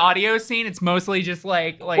not a good audio scene. It's mostly just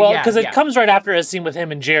because it comes right after a scene with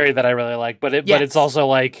him and Jerry that I really like, but it's also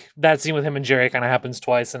that scene with him and Jerry kind of happens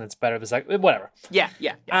twice, and it's better the second. Whatever. Yeah.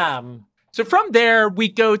 So from there we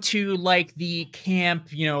go to the camp,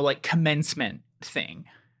 commencement thing.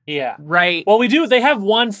 Yeah. Right. Well, we do. They have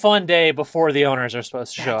one fun day before the owners are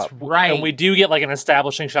supposed to show That's up. right. And we do get like an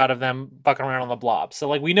establishing shot of them bucking around on the blob. So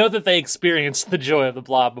like we know that they experienced the joy of the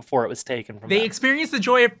blob before it was taken from They them. experience the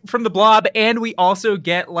joy from the blob, and we also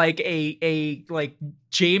get like a like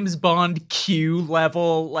James Bond Q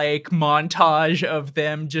level like montage of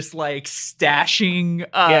them just like stashing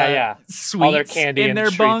sweets all their candy in and their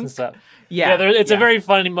treats bunk. and stuff. Yeah, it's a very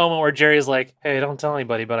funny moment where Jerry's like, "Hey, don't tell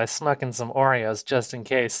anybody, but I snuck in some Oreos just in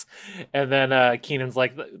case." And then Keenan's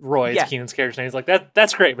like, "Roy, it's Keenan's character name." He's like,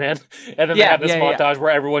 "That's great, man." And then they have this montage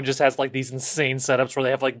where everyone just has like these insane setups where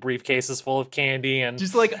they have like briefcases full of candy and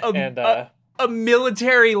just like a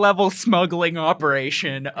military level smuggling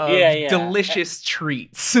operation of delicious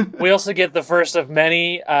treats. We also get the first of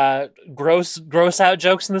many gross out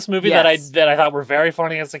jokes in this movie that I thought were very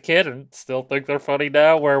funny as a kid and still think they're funny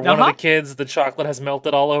now, where one of the kids, the chocolate has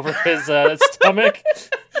melted all over his stomach.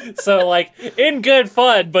 So like in good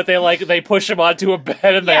fun, but they push him onto a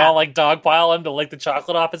bed and they all like dogpile him to lick the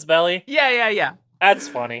chocolate off his belly. Yeah. That's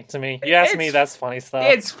funny to me. You ask me, that's funny stuff.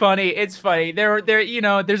 It's funny. There, you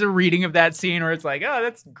know, there's a reading of that scene where it's like, oh,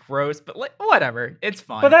 that's gross, but like, whatever. It's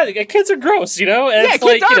fun. But kids are gross, you know? And it's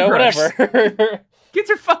like, you know, gross. Whatever.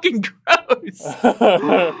 Kids are fucking gross.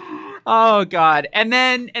 Oh, God. And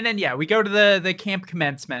then, we go to the camp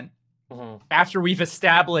commencement after we've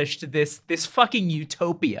established this fucking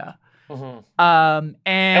utopia.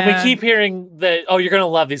 And we keep hearing that, oh, you're going to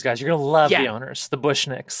love these guys. You're going to love the owners, the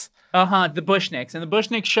Bushnicks. The Bushnicks. And the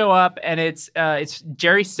Bushnicks show up, and it's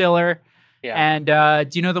Jerry Stiller. Yeah. And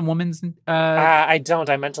do you know the woman's? I don't.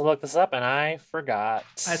 I meant to look this up, and I forgot.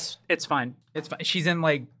 It's fine. It's fine. She's in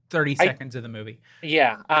like 30 seconds of the movie.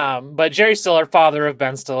 Yeah. But Jerry Stiller, father of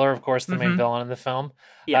Ben Stiller, of course, the main villain in the film.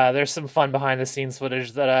 Yeah. There's some fun behind-the-scenes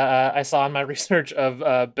footage that I saw in my research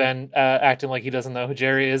of Ben acting like he doesn't know who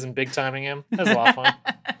Jerry is and big-timing him. That's a lot of fun.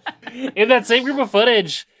 In that same group of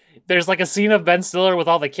footage, there's like a scene of Ben Stiller with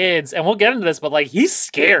all the kids, and we'll get into this, but like he's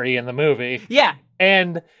scary in the movie. Yeah.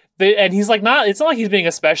 And he's like it's not like he's being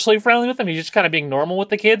especially friendly with them, he's just kind of being normal with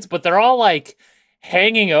the kids, but they're all like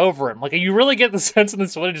hanging over him. Like you really get the sense in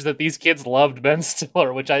this footage that these kids loved Ben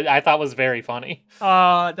Stiller, which I thought was very funny.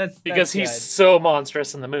 That's because he's so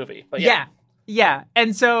monstrous in the movie. But yeah.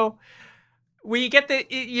 And so we get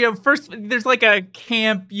first there's like a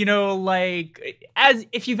camp, like as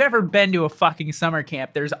if you've ever been to a fucking summer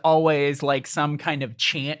camp, there's always like some kind of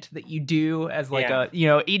chant that you do as like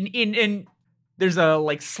in there's a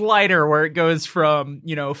like slider where it goes from,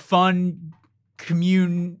 fun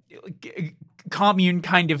commune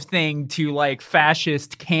kind of thing to like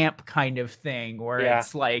fascist camp kind of thing where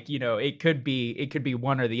it's like, it could be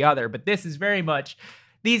one or the other, but this is very much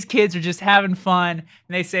these kids are just having fun, and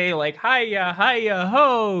they say like hiya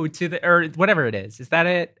ho to the or whatever it is. Is that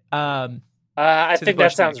it? I think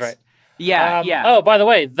that sounds right. Yeah. Oh, by the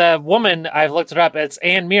way, the woman, I've looked it up. It's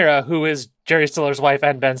Ann Mira, who is Jerry Stiller's wife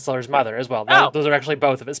and Ben Stiller's mother as well. Those are actually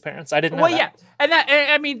both of his parents. I didn't know that. Yeah, and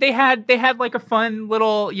I mean, they had like a fun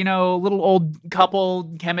little old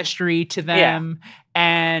couple chemistry to them,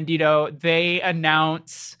 and they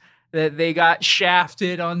announce that they got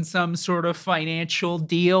shafted on some sort of financial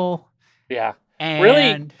deal. Yeah, and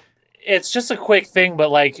really. It's just a quick thing, but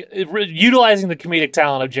like utilizing the comedic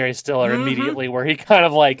talent of Jerry Stiller immediately, where he kind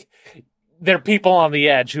of like they're people on the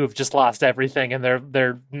edge who have just lost everything, and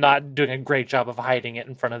they're not doing a great job of hiding it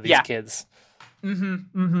in front of these kids.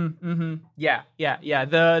 Yeah.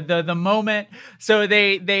 The moment, so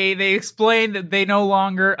they explain that they no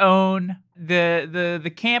longer own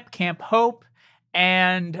the Camp Hope.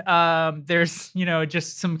 And there's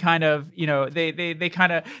just some kind of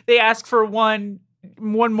they ask for one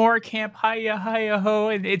more camp hiya ho,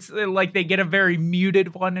 and it's like they get a very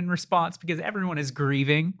muted one in response because everyone is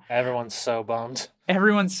grieving. Everyone's so bummed,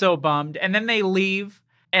 and then they leave,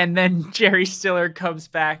 and then Jerry Stiller comes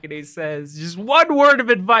back and he says, just one word of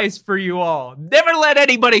advice for you all: never let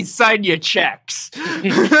anybody sign you checks.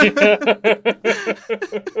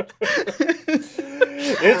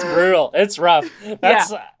 It's brutal. It's rough.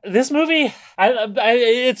 This movie.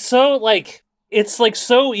 It's so like it's like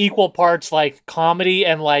so equal parts like comedy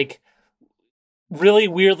and like really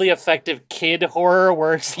weirdly effective kid horror,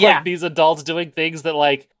 where it's like these adults doing things that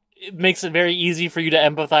like it makes it very easy for you to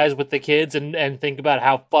empathize with the kids and think about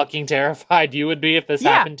how fucking terrified you would be if this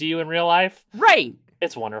happened to you in real life. Right.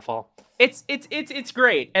 It's wonderful. It's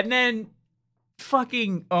great. And then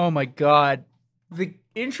fucking oh my god, the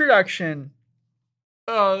introduction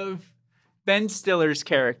of Ben Stiller's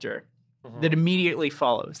character that immediately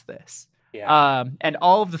follows this. Yeah. And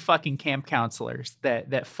all of the fucking camp counselors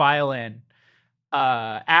that file in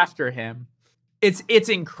after him It's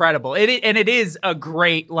incredible. It is a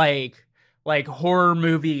great like horror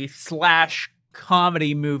movie /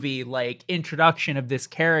 comedy movie like introduction of this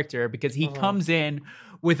character, because he comes in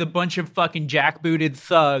with a bunch of fucking jackbooted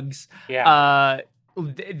thugs. Yeah.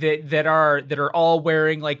 That are all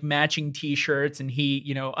wearing like matching t-shirts, and he,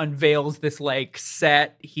 you know, unveils this like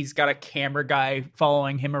set. He's got a camera guy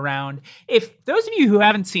following him around. If those of you who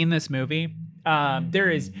haven't seen this movie, there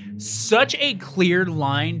is such a clear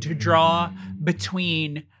line to draw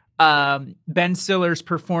between Ben Stiller's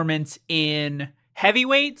performance in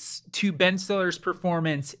Heavyweights to Ben Stiller's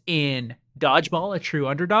performance in Dodgeball, A True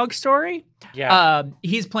Underdog Story. Yeah.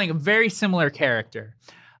 He's playing a very similar character.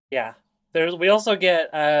 Yeah. We also get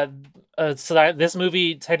this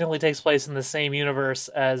movie technically takes place in the same universe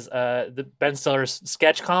as the Ben Stiller's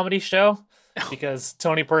sketch comedy show, because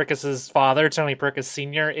Tony Perkis's father, Tony Perkis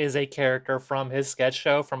Sr., is a character from his sketch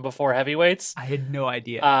show from before Heavyweights. I had no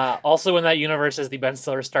idea. Also in that universe is the Ben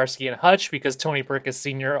Stiller Starsky and Hutch, because Tony Perkis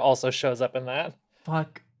Sr. also shows up in that.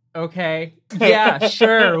 Fuck. Okay. Yeah,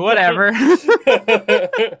 sure. Whatever.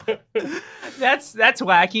 That's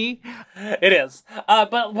wacky. It is.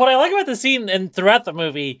 But what I like about the scene and throughout the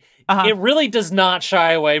movie, it really does not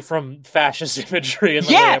shy away from fascist imagery in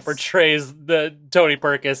the way it portrays the Tony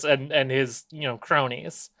Perkis and his, you know,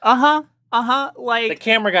 cronies. Like the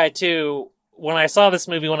camera guy too. When I saw this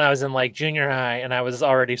movie when I was in like junior high and I was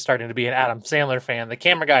already starting to be an Adam Sandler fan, the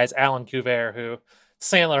camera guy is Alan Couvert, who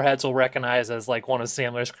Sandler heads will recognize as like one of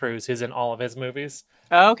Sandler's crews. He's in all of his movies.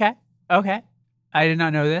 Oh, okay. I did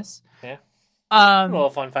not know this. Yeah. A little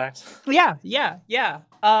fun fact. Yeah.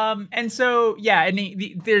 And so, yeah, and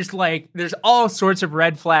there's all sorts of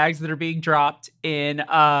red flags that are being dropped in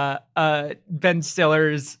Ben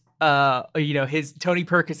Stiller's his Tony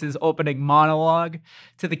Perkis's opening monologue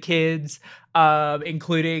to the kids,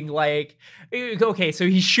 including like, okay, so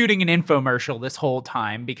he's shooting an infomercial this whole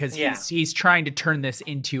time because he's trying to turn this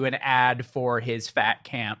into an ad for his fat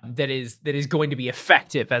camp that is going to be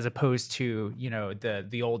effective as opposed to, you know,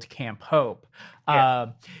 the old Camp Hope.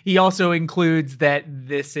 He also includes that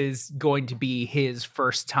this is going to be his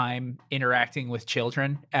first time interacting with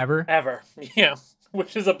children ever. Yeah.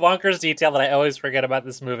 Which is a bonkers detail that I always forget about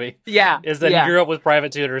this movie. Yeah. Is that he grew up with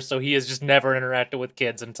private tutors, so he has just never interacted with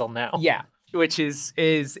kids until now. Yeah. Which is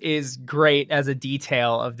great as a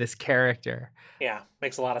detail of this character. Yeah.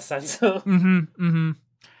 Makes a lot of sense. And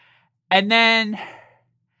then,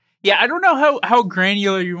 yeah, I don't know how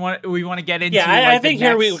granular we want to get into. Yeah, I think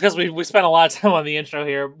here because we spent a lot of time on the intro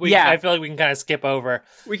here. I feel like we can kind of skip over.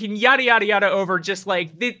 We can yada over just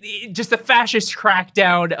like just the fascist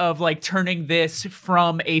crackdown of like turning this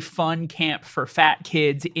from a fun camp for fat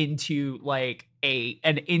kids into like a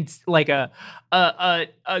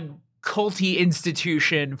culty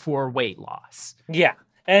institution for weight loss. Yeah.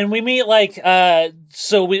 And we meet like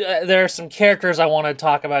there are some characters I want to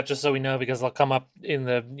talk about just so we know, because they'll come up in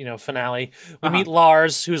the finale. We meet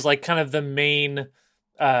Lars, who's like kind of the main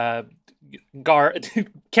counselor,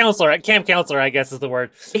 camp counselor, I guess is the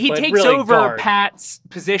word. He takes really over Pat's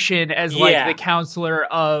position as like the counselor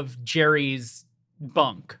of Jerry's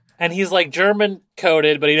bunk. And he's like German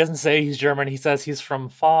coded, but he doesn't say he's German. He says he's from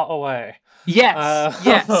far away.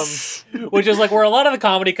 Yes. Which is like where a lot of the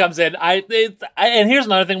comedy comes in. And here's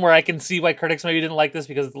another thing where I can see why critics maybe didn't like this,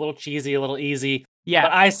 because it's a little cheesy, a little easy. Yeah.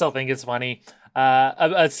 But I still think it's funny.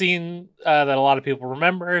 A scene that a lot of people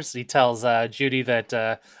remembers. He tells Judy that,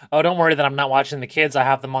 don't worry that I'm not watching the kids. I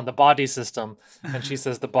have them on the body system. And she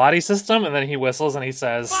says, the body system? And then he whistles and he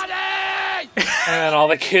says, body! And all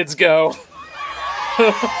the kids go.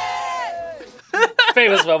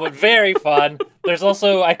 Famous moment, very fun. There's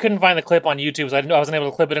also, I couldn't find the clip on YouTube, so I wasn't able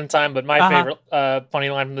to clip it in time, but my favorite funny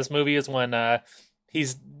line from this movie is when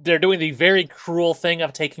they're doing the very cruel thing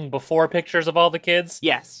of taking before pictures of all the kids.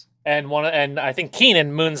 Yes. And I think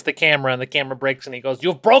Keenan moons the camera, and the camera breaks, and he goes,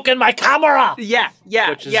 "You've broken my camera!" Yeah.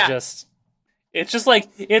 Which is it's just like,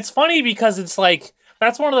 it's funny because it's like,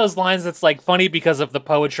 that's one of those lines that's like funny because of the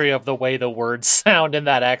poetry of the way the words sound in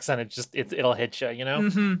that accent. It'll hit you, you know?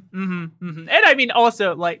 And I mean,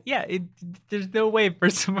 also, like, there's no way for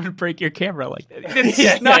someone to break your camera like that.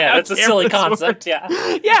 It's a silly concept.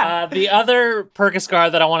 Work. Yeah. The other Perkis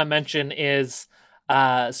guard that I want to mention is,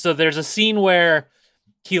 so there's a scene where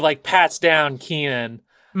he like pats down Keenan.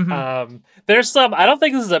 There's some, I don't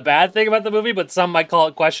think this is a bad thing about the movie, but some might call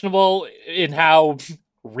it questionable in how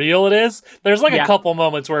real it is. There's like a couple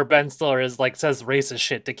moments where Ben Stiller says racist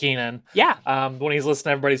shit to Keenan. Yeah. When he's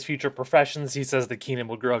listing everybody's future professions, he says that Keenan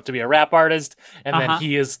will grow up to be a rap artist, and then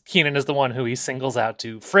Keenan is the one who he singles out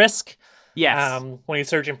to frisk. Yes. When he's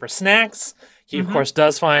searching for snacks, He, of course,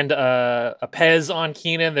 does find a Pez on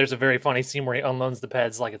Keenan. There's a very funny scene where he unloads the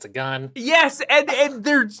Pez like it's a gun. Yes, and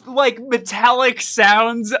there's like metallic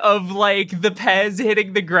sounds of like the Pez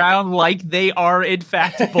hitting the ground like they are in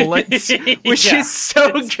fact bullets, which is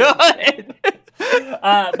so good.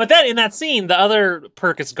 But then in that scene, the other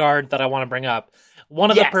Perkis guard that I want to bring up, one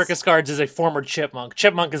of the Perkis guards is a former Chipmunk.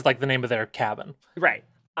 Chipmunk is like the name of their cabin. Right.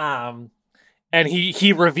 And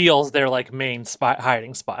he reveals their like main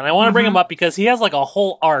hiding spot. And I want to bring him up because he has like a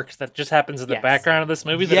whole arc that just happens in the background of this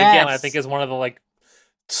movie that again I think is one of the like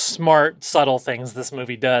smart, subtle things this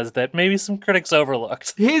movie does that maybe some critics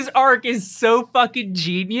overlooked. His arc is so fucking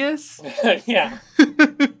genius. Yeah.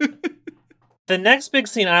 The next big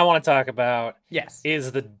scene I want to talk about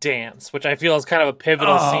is the dance, which I feel is kind of a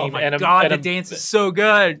pivotal scene. Oh my God, the dance is so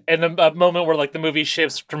good. And a moment where like the movie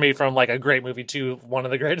shifts for me from like a great movie to one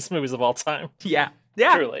of the greatest movies of all time. Yeah.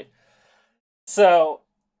 Yeah. Truly. So,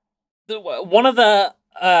 one of the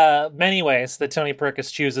many ways that Tony Perkis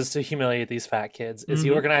chooses to humiliate these fat kids is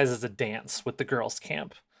he organizes a dance with the girls'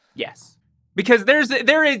 camp. Yes. Because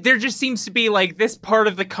there just seems to be like this part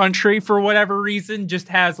of the country for whatever reason just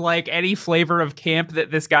has like any flavor of camp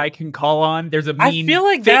that this guy can call on. There's a mean I feel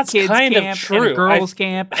like fit that's kids kind camp of true. and a girls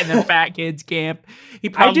camp and then fat kids camp.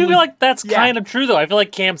 I do feel like that's kind of true though. I feel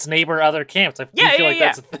like camps neighbor other camps. I feel like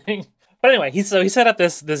that's a thing. But anyway, he set up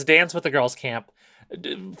this dance with the girls camp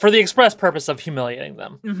for the express purpose of humiliating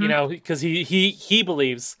them. You know, because he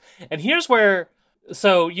believes. And here's where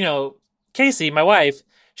Casey, my wife,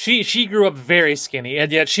 She grew up very skinny,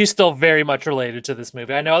 and yet she's still very much related to this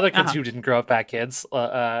movie. I know other kids who didn't grow up fat kids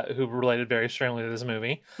who related very strongly to this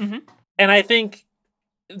movie. And I think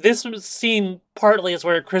this scene partly is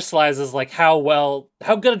where it crystallizes like how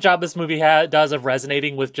good a job this movie does of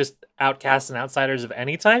resonating with just outcasts and outsiders of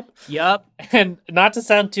any type. Yep. And not to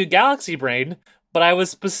sound too galaxy brain, but I was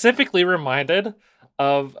specifically reminded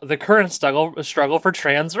of the current struggle for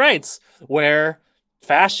trans rights, where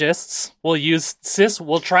fascists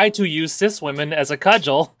will try to use cis women as a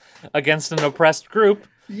cudgel against an oppressed group.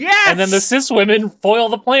 Yes! And then the cis women foil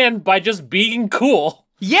the plan by just being cool.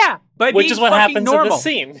 Yeah, but which is what happens normal. in the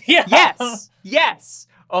scene. Yeah. Yes.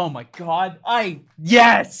 Oh my God.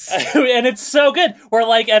 Yes. And it's so good. Where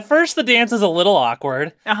like at first the dance is a little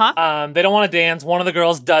awkward. They don't want to dance. One of the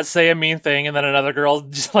girls does say a mean thing, and then another girl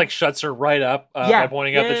just like shuts her right up by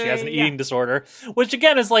pointing out that she has an eating disorder, which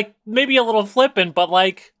again is like maybe a little flippant, but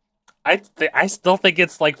like I still think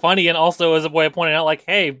it's like funny, and also as a way of pointing out like,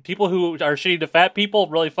 hey, people who are shitty to fat people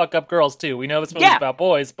really fuck up girls too. We know this movie's about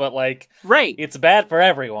boys, but like, it's bad for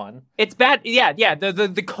everyone. It's bad. Yeah.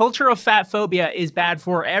 The culture of fat phobia is bad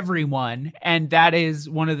for everyone, and that is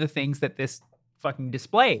one of the things that this fucking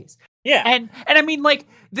displays. Yeah, and I mean like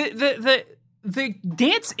the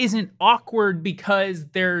dance isn't awkward because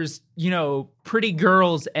there's, pretty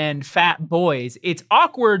girls and fat boys. It's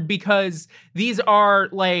awkward because these are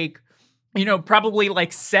like, probably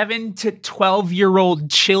like 7 to 12-year-old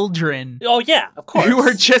children. Oh, yeah, of course. Who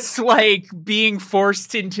are just like being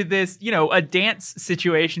forced into this, a dance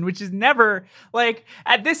situation, which is never like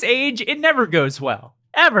at this age, it never goes well.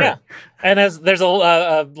 Ever. Yeah. And there's a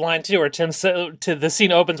line too where the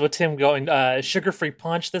scene opens with Tim going, sugar-free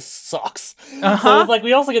punch, this sucks. So like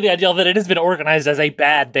we also get the idea that it has been organized as a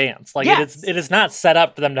bad dance. Like it is not set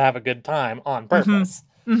up for them to have a good time on purpose.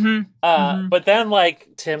 But then like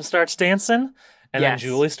Tim starts dancing, and then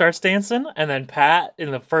Julie starts dancing, and then Pat,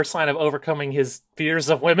 in the first sign of overcoming his fears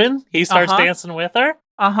of women, he starts dancing with her.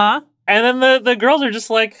 And then the girls are just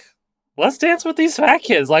like, let's dance with these fat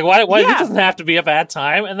kids. Like, why this doesn't have to be a bad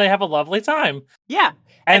time, and they have a lovely time. Yeah.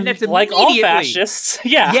 And that's like all fascists,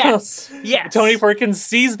 Yes. Tony Perkins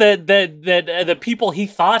sees that the people he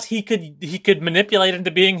thought he could manipulate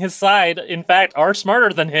into being his side, in fact, are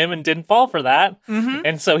smarter than him and didn't fall for that.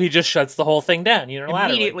 And so he just shuts the whole thing down unilaterally.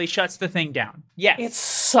 Immediately shuts the thing down. Yeah. It's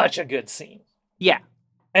such a good scene. Yeah.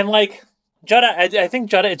 And like I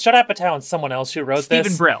think it's Judd Apatow and someone else who wrote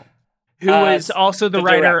Stephen Brill, who was also the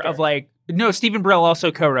writer of like Stephen Brill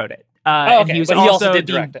also co-wrote it. And he also did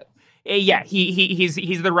direct it. Yeah,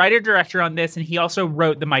 he's the writer-director on this, and he also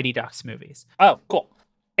wrote the Mighty Ducks movies. Oh, cool.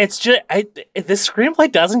 It's just this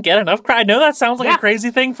screenplay doesn't get enough credit. I know that sounds like a crazy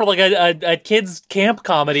thing for like a kids camp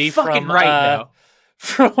comedy from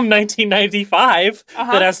 1995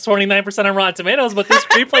 that has 29% on Rotten Tomatoes, but this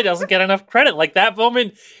screenplay doesn't get enough credit. Like that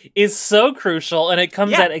moment is so crucial, and it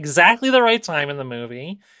comes at exactly the right time in the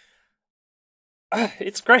movie.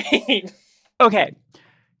 It's great. Okay,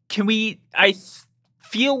 can we? I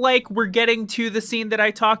feel like we're getting to the scene that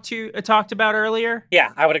I talked about earlier.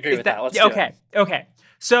 Yeah, I would agree with that. Let's do it. Okay.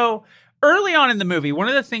 So early on in the movie, one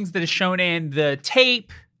of the things that is shown in the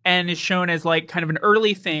tape and is shown as like kind of an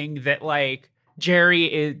early thing that like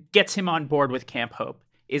gets him on board with Camp Hope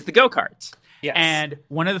is the go-karts. Yes. And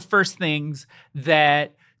one of the first things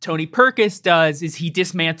that Tony Perkis does is he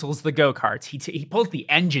dismantles the go-karts. He pulls the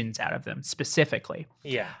engines out of them specifically.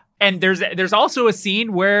 Yeah. And there's also a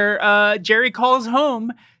scene where Jerry calls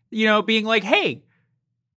home, being like, "Hey,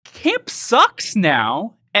 camp sucks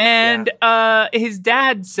now." And his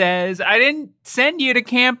dad says, "I didn't send you to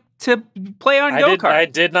camp to play on go-karts. I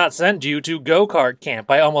did not send you to go-kart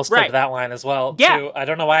camp." I almost clipped that line as well. Yeah. Too. I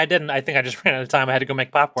don't know why I didn't. I think I just ran out of time. I had to go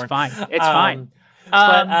make popcorn. It's fine. It's fine.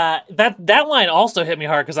 But that line also hit me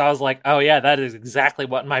hard because I was like, oh yeah, that is exactly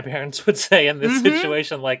what my parents would say in this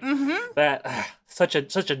situation. Like that, such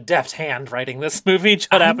a deft hand writing this movie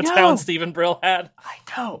Judd Apatow and Stephen Brill had. I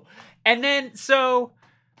know. And then so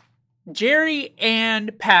Jerry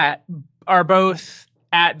and Pat are both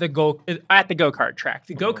at the go-kart track.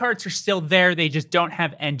 The go-karts are still there. They just don't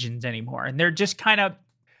have engines anymore, and they're just kind of.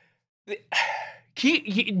 Do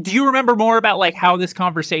you remember more about like how this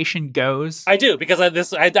conversation goes? I do, because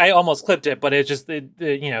I almost clipped it, but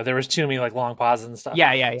there was too many like long pauses and stuff.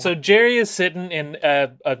 Yeah. So Jerry is sitting in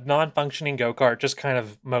a non-functioning go-kart, just kind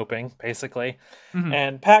of moping, basically. Mm-hmm.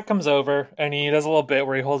 And Pat comes over and he does a little bit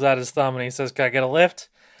where he holds out his thumb and he says, "Can I get a lift?"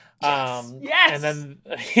 Yes. And then,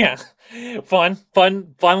 fun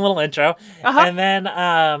little intro. And then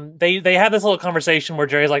they have this little conversation where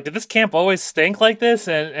Jerry's like, "Did this camp always stink like this?"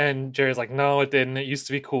 And Jerry's like, "No, it didn't. It used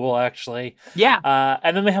to be cool, actually." Yeah.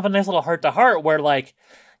 And then they have a nice little heart-to-heart where, like,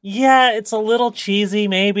 yeah, it's a little cheesy,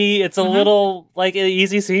 maybe. It's a little, like, an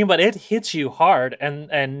easy scene, but it hits you hard. And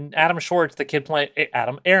Aaron Schwartz, the kid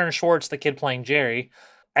playing Jerry,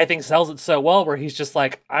 I think sells it so well where he's just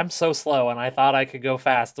like, "I'm so slow and I thought I could go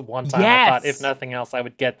fast one time. Yes. I thought if nothing else I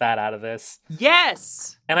would get that out of this."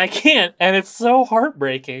 Yes. And I can't, and it's so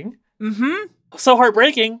heartbreaking. Mm-hmm. So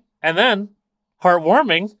heartbreaking, and then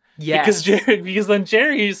heartwarming. Yes. Because then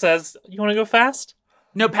Jerry says, "You want to go fast?"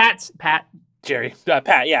 No, Pat. Jerry.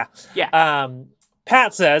 Pat, yeah. Yeah.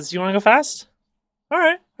 Pat says, "You want to go fast?" "All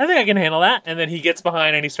right, I think I can handle that." And then he gets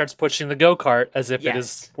behind and he starts pushing the go-kart as if it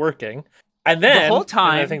is working. And then, the whole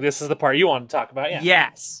time, I think this is the part you want to talk about. Yeah.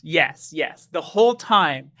 Yes. The whole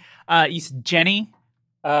time, you said Jenny,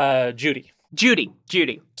 Judy.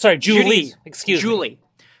 Sorry, Julie. Excuse me.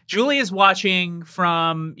 Julie is watching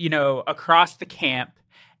from across the camp,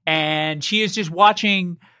 and she is just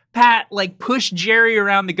watching Pat like push Jerry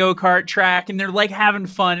around the go-kart track, and they're like having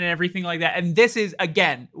fun and everything like that. And this is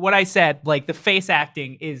again what I said. Like the face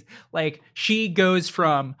acting is like she goes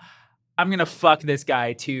from, "I'm going to fuck this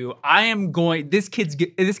guy," to this guy's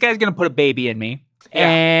going to put a baby in me. Yeah.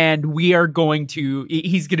 And he's going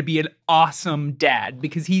to be an awesome dad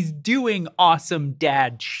because he's doing awesome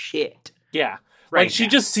dad shit. Yeah. Right. Like she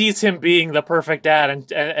just sees him being the perfect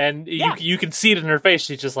dad and you can see it in her face.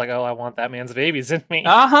 She's just like, "Oh, I want that man's babies in me."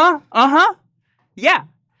 Yeah.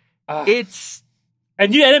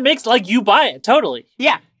 And it makes like you buy it totally.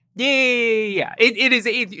 Yeah. Yeah. It is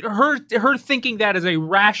her thinking that as a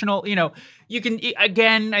rational, you can,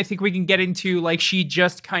 again, I think we can get into like, she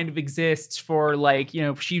just kind of exists for like, she's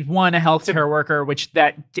a healthcare worker, which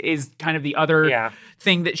that is kind of the other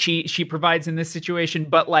thing that she provides in this situation.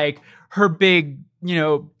 But like her big,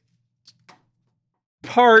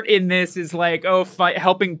 part in this is like,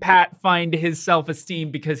 helping Pat find his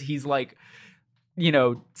self-esteem because he's like,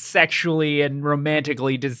 sexually and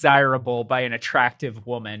romantically desirable by an attractive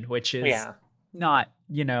woman, which is not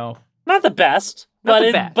the best, but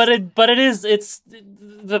it is. It's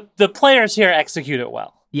the players here execute it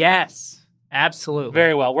well. Yes, absolutely,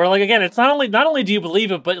 very well. Where like again, it's not only do you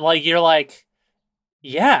believe it, but like you're like,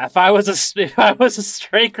 yeah, if I was a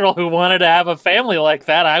straight girl who wanted to have a family like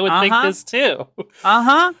that, I would think this too.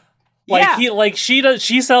 Like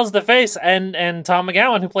she sells the face, and Tom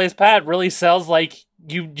McGowan, who plays Pat, really sells like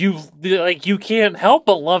you can't help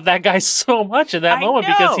but love that guy so much in that moment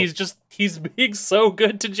because he's being so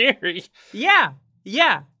good to Jerry. Yeah.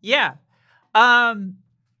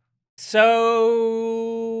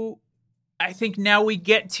 So I think now we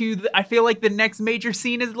get to I feel like the next major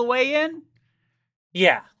scene is the weigh-in.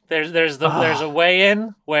 Yeah, there's a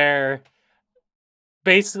weigh-in where.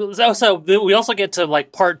 Basically, so we also get to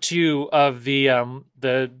like part 2 of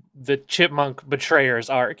the Chipmunk Betrayers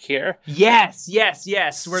arc here. Yes.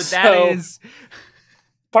 Where that is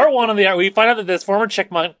Part one of the we find out that this former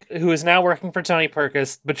chickmunk who is now working for Tony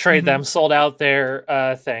Perkis betrayed them, sold out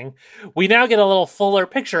their thing. We now get a little fuller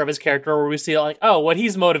picture of his character where we see like, oh, what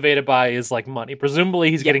he's motivated by is like money.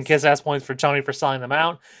 Presumably he's getting kiss ass points for Tony for selling them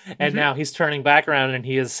out, and now he's turning back around and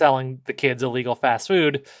he is selling the kids illegal fast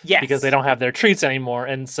food because they don't have their treats anymore,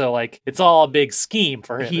 and so like it's all a big scheme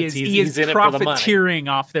for him. He's in it for the money. Profiteering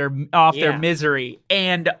off their misery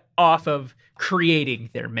and off of creating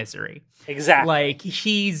their misery. Exactly. Like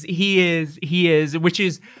he is, which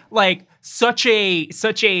is like such a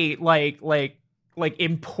like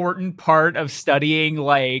important part of studying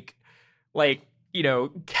like you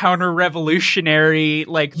know, counter-revolutionary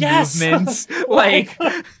movements.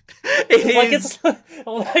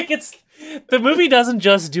 It's the movie doesn't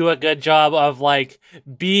just do a good job of like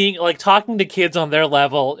being like talking to kids on their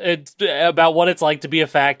level about what it's like to be a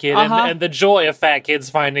fat kid and the joy of fat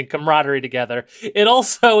kids finding camaraderie together. It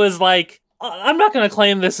also is like, I'm not going to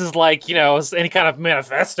claim this is like, you know, any kind of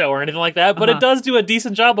manifesto or anything like that, but it does do a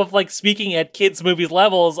decent job of like speaking at kids' movies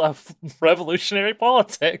levels of revolutionary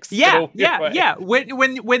politics. Yeah.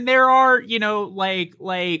 When there are, you know, like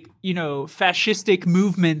you know, fascistic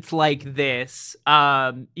movements like this,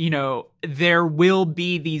 you know, there will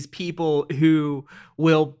be these people who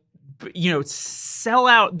will, you know, sell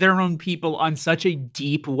out their own people on such a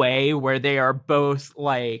deep way where they are both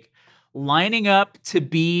like lining up to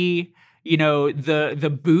be, you know,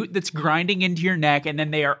 the boot that's grinding into your neck, and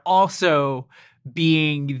then they are also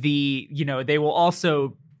being the, you know, they will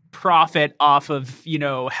also profit off of, you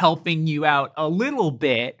know, helping you out a little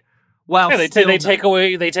bit while they take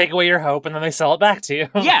away your hope and then they sell it back to you.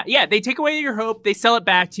 yeah, they take away your hope, they sell it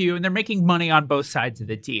back to you, and they're making money on both sides of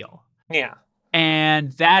the deal. Yeah.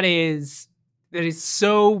 And that is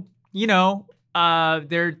so, you know,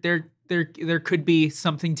 there could be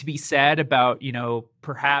something to be said about, you know,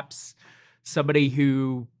 perhaps somebody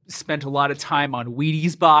who spent a lot of time on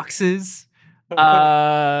Wheaties boxes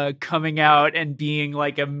coming out and being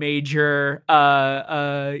like a major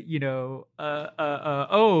you know,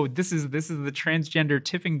 oh, this is the transgender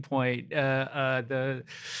tipping point, the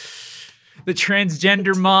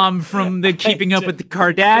transgender mom from the Keeping Up with the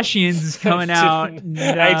Kardashians is coming out.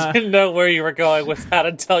 I didn't know where you were going with that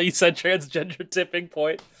until you said transgender tipping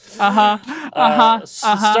point. Star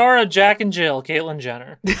of Jack and Jill, Caitlyn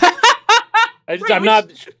Jenner. I'm not.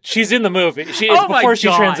 She's in the movie. She is before she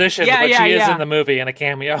transitioned, but she is in the movie in a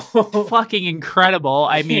cameo. Fucking incredible.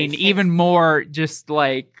 I mean, even more just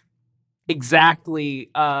like exactly.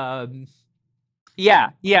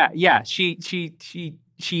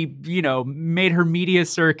 She, you know, made her media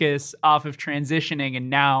circus off of transitioning, and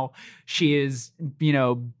now she is, you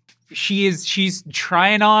know, she's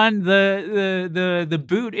trying on the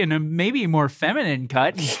boot in a maybe more feminine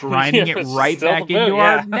cut and grinding it right back into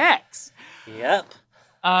our necks. Yep.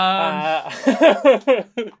 But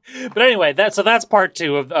anyway, that's part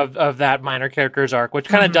two of that minor character's arc, which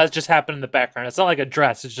kind of does just happen in the background. It's not like a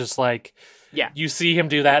dress. It's just like, you see him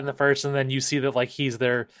do that in the first, and then you see that like he's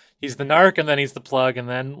the narc, and then he's the plug, and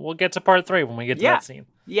then we'll get to part three when we get to that scene.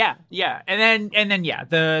 Yeah. And then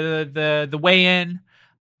the weigh in.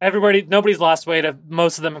 Nobody's lost weight.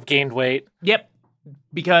 Most of them have gained weight. Yep.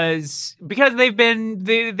 Because they've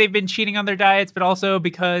been cheating on their diets, but also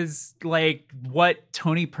because like what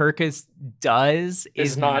Tony Perkis does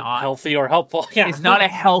is not healthy or helpful. Yeah. It's not a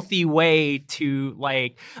healthy way to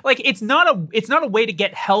like it's not a way to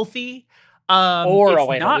get healthy. Or a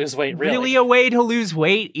way to lose weight, really a way to lose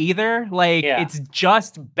weight either. Like it's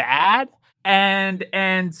just bad. And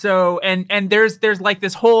there's like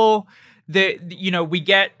this whole you know, we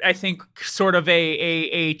get, I think, sort of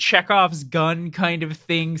a Chekhov's gun kind of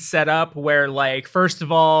thing set up where, like, first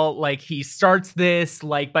of all, like, he starts this,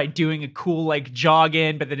 like, by doing a cool, like, jog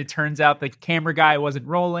in, but then it turns out the camera guy wasn't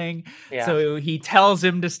rolling. Yeah. So he tells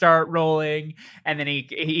him to start rolling, and then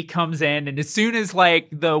he comes in, and as soon as, like,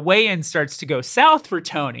 the weigh-in starts to go south for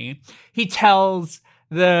Tony, he tells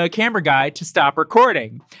the camera guy to stop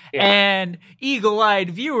recording. Yeah. And eagle-eyed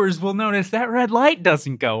viewers will notice that red light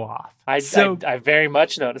doesn't go off. I very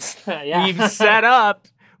much noticed that. Yeah. We've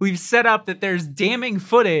set up that there's damning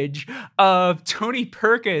footage of Tony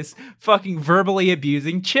Perkis fucking verbally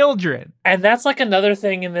abusing children. And that's like another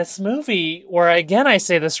thing in this movie where, again, I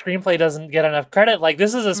say the screenplay doesn't get enough credit. Like,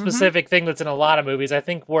 this is a specific thing that's in a lot of movies. I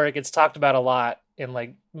think where it gets talked about a lot in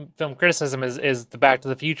like film criticism is the Back to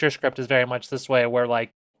the Future script is very much this way, where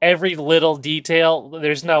like every little detail,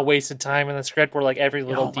 there's no wasted time in the script, where like every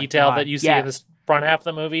little detail that you see in this front half of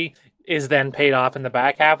the movie is then paid off in the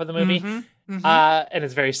back half of the movie. And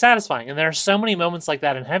it's very satisfying. And there are so many moments like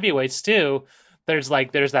that in Heavyweights too, There's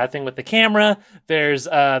that thing with the camera. There's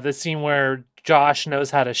the scene where Josh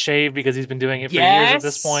knows how to shave because he's been doing it for years at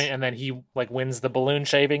this point, and then he like wins the balloon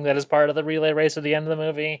shaving that is part of the relay race at the end of the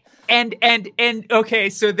movie. And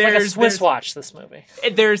okay, so there's like a Swiss watch. This movie.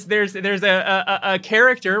 There's a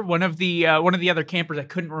character, one of the other campers. I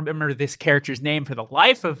couldn't remember this character's name for the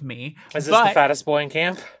life of me. Is this the fattest boy in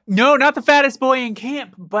camp? No, not the fattest boy in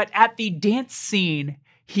camp, but at the dance scene.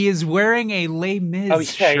 He is wearing a Les Mis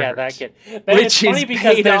shirt. Yeah, that kid. Which is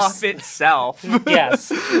paid off itself. Yes.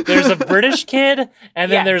 There's a British kid, and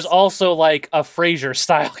then there's also, like, a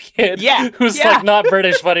Frasier-style kid. Yeah. Who's, like, not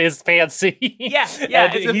British, but is fancy. Yeah.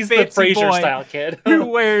 And he's the Frasier-style kid. Who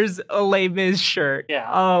wears a Les Mis shirt. Yeah.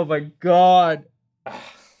 Oh, my God.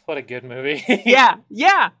 What a good movie. Yeah.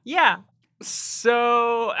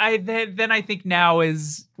 So, then I think now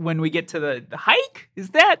is when we get to the hike?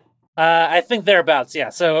 Is that... I think thereabouts, yeah.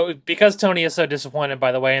 So because Tony is so disappointed,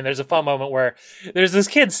 by the way, and there's a fun moment where there's this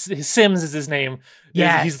kid, Sims is his name.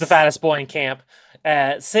 Yes. He's the fattest boy in camp.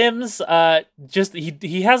 Sims,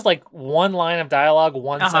 he has like one line of dialogue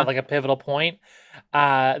once at like a pivotal point.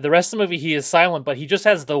 The rest of the movie he is silent, but he just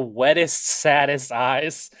has the wettest, saddest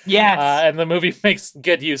eyes. Yes. And the movie makes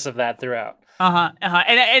good use of that throughout.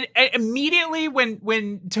 And immediately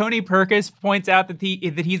when Tony Perkis points out that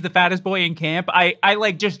he's the fattest boy in camp, I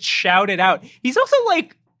like just shout it out. He's also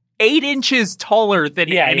like 8 inches taller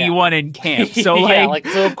than anyone in camp. So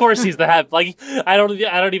so of course he's the I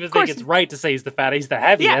don't even think it's right to say he's the fat. He's the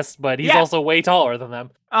heaviest, but he's also way taller than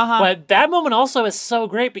them. But that moment also is so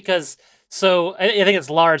great because. So I think it's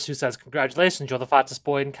Lars who says, "Congratulations, you're the fattest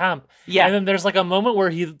boy in camp." Yeah. And then there's like a moment where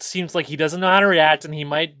he seems like he doesn't know how to react and he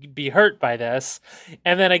might be hurt by this.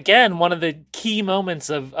 And then again, one of the key moments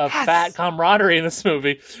of fat camaraderie in this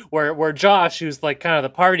movie where Josh, who's like kind of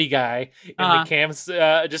the party guy in the camps,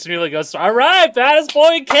 just immediately goes, "All right, fattest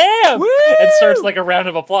boy in camp!" Woo! And starts like a round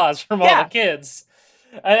of applause from all the kids.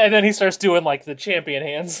 And then he starts doing like the champion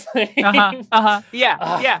hands thing.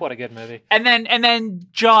 Yeah. What a good movie. And then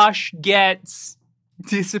Josh gets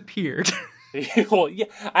disappeared. Well, yeah,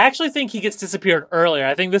 I actually think he gets disappeared earlier.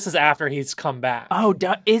 I think this is after he's come back. Oh,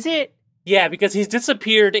 is it? Yeah, because he's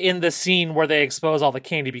disappeared in the scene where they expose all the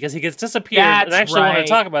candy. Because he gets disappeared. And I actually want to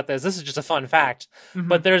talk about this. This is just a fun fact. Mm-hmm.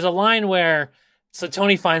 But there's a line where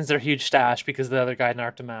Tony finds their huge stash because the other guy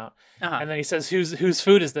knocked him out. And then he says, whose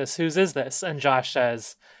food is this? Whose is this? And Josh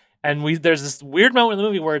says, there's this weird moment in the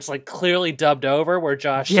movie where it's like clearly dubbed over where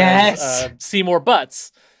Josh says, Seymour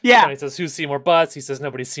Butts. Yeah. And he says, who's Seymour Butts? He says,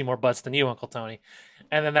 nobody's Seymour Butts than you, Uncle Tony.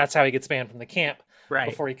 And then that's how he gets banned from the camp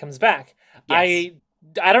before he comes back. Yes.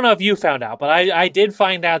 I don't know if you found out, but I did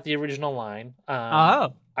find out the original line.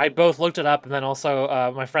 I both looked it up, and then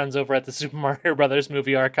also my friends over at the Super Mario Brothers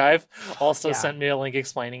movie archive also sent me a link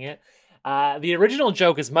explaining it. The original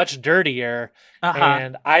joke is much dirtier,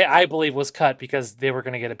 and I believe was cut because they were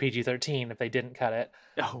going to get a PG-13 if they didn't cut it.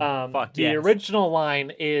 The original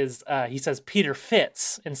line is, he says Peter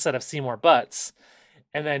Fitz instead of Seymour Butts.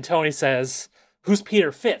 And then Tony says, who's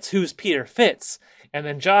Peter Fitz? Who's Peter Fitz? And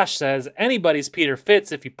then Josh says, anybody's Peter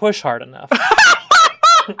Fitz if you push hard enough.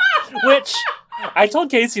 Which... I told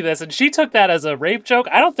Casey this, and she took that as a rape joke.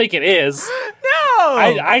 I don't think it is. No!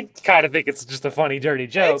 I kind of think it's just a funny, dirty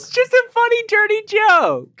joke. It's just a funny, dirty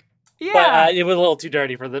joke. Yeah. But it was a little too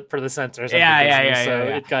dirty for the censors.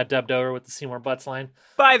 Yeah. It got dubbed over with the Seymour Butts line.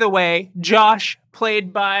 By the way, Josh,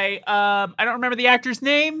 played by, I don't remember the actor's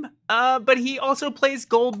name, but he also plays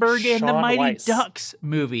Goldberg in the Mighty Ducks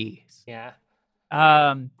movies. Yeah.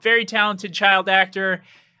 Very talented child actor.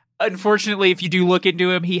 Unfortunately, if you do look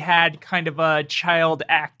into him, he had kind of a child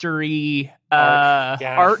actor-y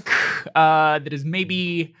arc that is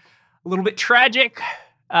maybe a little bit tragic.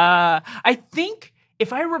 I think,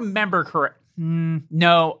 if I remember correct, I'm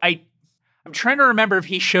trying to remember if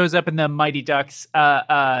he shows up in the Mighty Ducks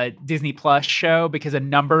Disney Plus show, because a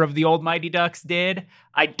number of the old Mighty Ducks did.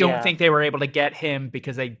 I don't think they were able to get him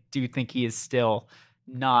because I do think he is still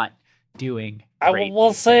not doing great. I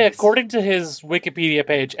will say, according to his Wikipedia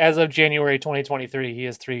page, as of January 2023, he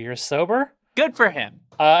is 3 years sober. Good for him.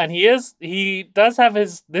 And he does have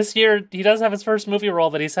his first movie role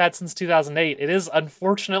that he's had since 2008. It is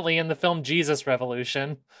unfortunately in the film Jesus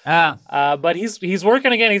Revolution. But he's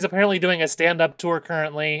working again. He's apparently doing a stand-up tour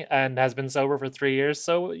currently and has been sober for 3 years.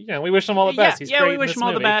 So, we wish him all the best. He's great we wish him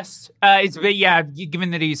all the best.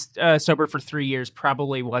 Given that he's sober for 3 years,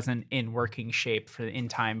 probably wasn't in working shape in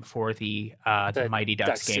time for the Mighty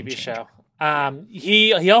Ducks game TV changer. show.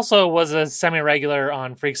 He also was a semi-regular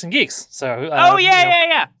on Freaks and Geeks. So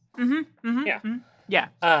Yeah.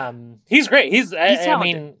 He's great. He's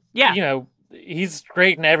talented. he's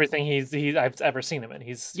great in everything I've ever seen him in.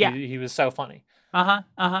 He was so funny.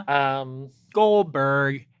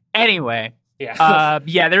 Goldberg. Anyway.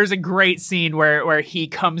 Yeah. There's a great scene where he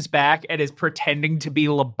comes back and is pretending to be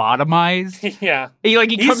lobotomized. Yeah. He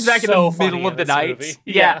comes back so in the middle of the night. Movie.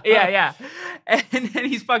 Yeah. And then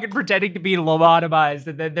he's fucking pretending to be lobotomized,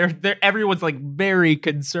 and then they're everyone's like very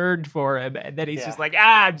concerned for him, and then he's just like,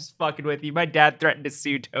 I'm just fucking with you. My dad threatened to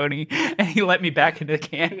sue Tony, and he let me back into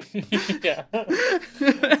camp. Yeah. A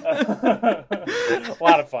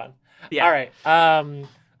lot of fun. Yeah. All right.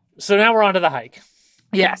 So now we're on to the hike.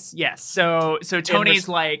 Yes. So Tony's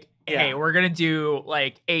like, hey, we're gonna do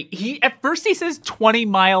like at first he says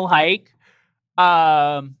 20-mile hike,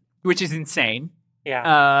 which is insane.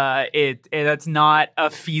 Yeah. That's not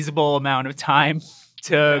a feasible amount of time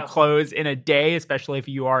to close in a day, especially if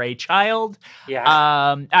you are a child. Yeah.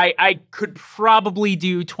 I could probably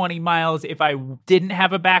do 20 miles if I didn't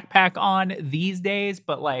have a backpack on these days,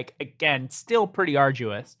 but like, again, still pretty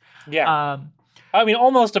arduous. Yeah. I mean,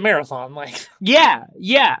 almost a marathon, like. Yeah.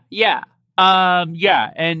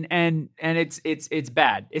 And it's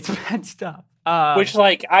bad. It's bad stuff. Which,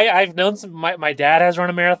 like, I've known my dad has run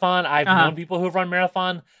a marathon. I've known people who've run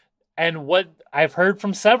marathon. And what I've heard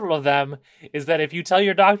from several of them is that if you tell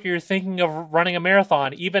your doctor you're thinking of running a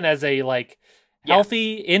marathon, even as a, like,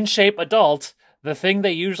 healthy, in-shape adult, the thing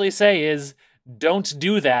they usually say is, don't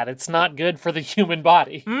do that. It's not good for the human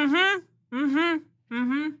body.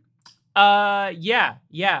 Okay,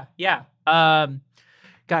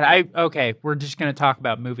 we're just going to talk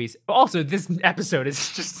about movies. Also, this episode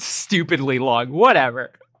is just stupidly long.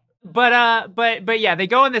 Whatever. But yeah, they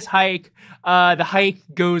go on this hike. The hike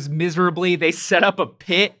goes miserably. They set up a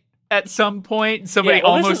pit at some point. Somebody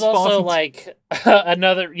almost this is falls also into... like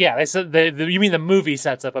another. Yeah, they said you mean the movie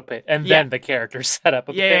sets up a pit, and then the characters set up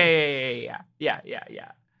a pit. Yeah.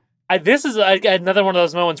 This is another one of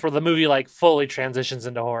those moments where the movie like fully transitions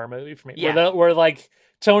into horror movie for me. Yeah. Where like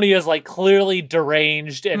Tony is like clearly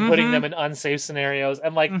deranged and putting them in unsafe scenarios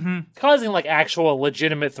and like causing like actual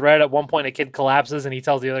legitimate threat. At one point, a kid collapses and he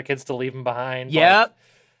tells the other kids to leave him behind. Yep.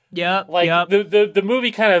 The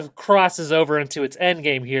movie kind of crosses over into its end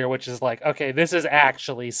game here, which is like, okay, this is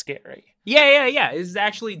actually scary. Yeah. This is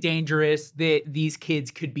actually dangerous. These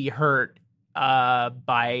kids could be hurt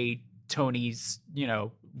by Tony's,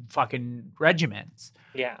 fucking regiments.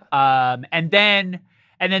 Yeah. And then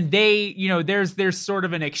they, there's sort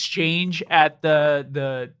of an exchange at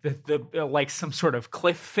the like some sort of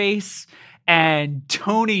cliff face, and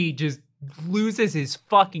Tony just loses his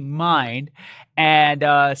fucking mind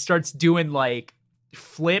and starts doing like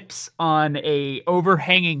flips on a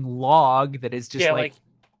overhanging log that is just like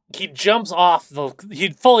he jumps off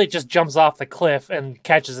he fully just jumps off the cliff and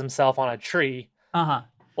catches himself on a tree.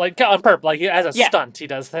 Like on purpose, like as a stunt, he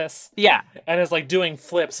does this. Yeah, and is like doing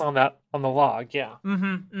flips on the log. Yeah.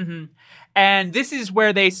 And this is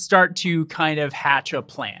where they start to kind of hatch a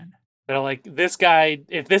plan. They're like, this guy,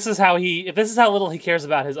 if this is how little he cares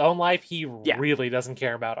about his own life, he really doesn't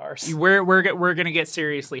care about ours. We're gonna get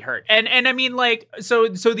seriously hurt. And I mean, like, so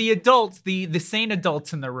the adults, the sane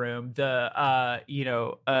adults in the room,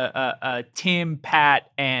 Tim,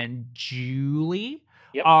 Pat, and Julie.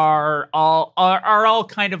 Yep. Are all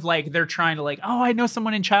kind of like, they're trying to like, oh, I know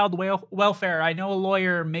someone in child welfare. I know a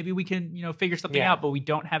lawyer. Maybe we can, figure something out, but we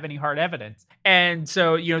don't have any hard evidence. And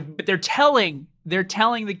so, but they're telling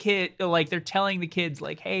the kids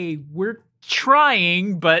like, hey, we're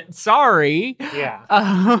trying, but sorry. Yeah.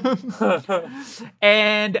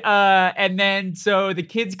 And then so the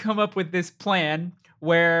kids come up with this plan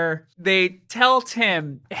where they tell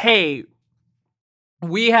Tim, hey,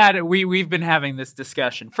 we've been having this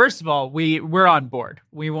discussion. First of all, we're on board.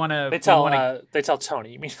 We want to. They tell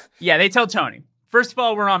Tony. You mean? Yeah, they tell Tony. First of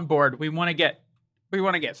all, we're on board. We want to get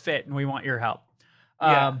fit, and we want your help.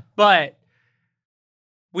 But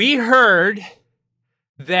we heard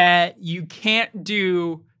that you can't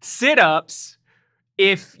do sit-ups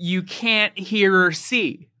if you can't hear or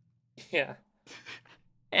see. Yeah.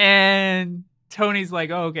 And Tony's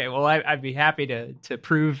like, oh, okay, well, I'd be happy to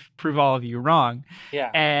prove all of you wrong. Yeah.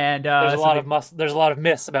 And there's a lot of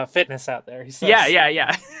myths about fitness out there. He says.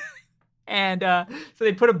 Yeah. And so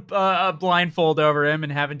they put a blindfold over him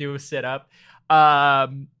and have him do a sit up.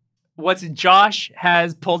 Josh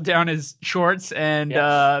has pulled down his shorts and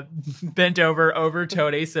bent over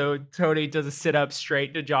Tony, so Tony does a sit up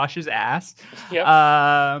straight to Josh's ass. Yep.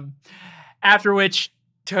 After which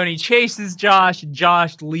Tony chases Josh, and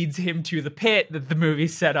Josh leads him to the pit that the movie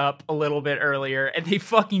set up a little bit earlier, and they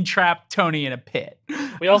fucking trap Tony in a pit.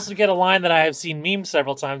 We also get a line that I have seen memed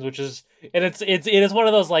several times, which is, and it is one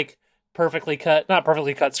of those like perfectly cut, not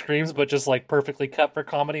perfectly cut screams, but just like perfectly cut for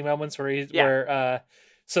comedy moments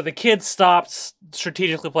so the kid stops,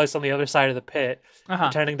 strategically placed on the other side of the pit,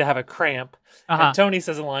 pretending to have a cramp. And Tony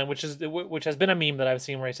says a line, which has been a meme that I've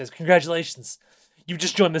seen, where he says, "Congratulations, you've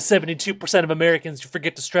just joined the 72% of Americans who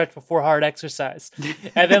forget to stretch before hard exercise."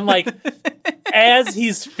 And then, like, as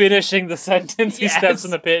he's finishing the sentence, he steps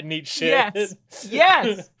in the pit and eats shit.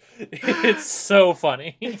 Yes. It's so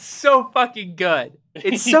funny. It's so fucking good.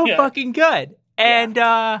 It's so fucking good. And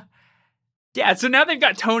so now they've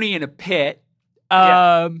got Tony in a pit.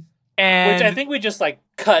 And which I think we just like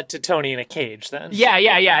cut to Tony in a cage then. Yeah.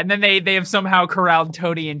 And then they have somehow corralled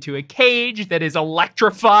Tony into a cage that is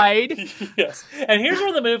electrified. Yes. And here's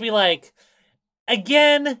where the movie, like,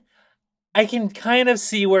 again, I can kind of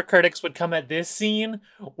see where critics would come at this scene,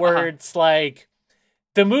 where it's like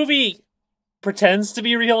the movie pretends to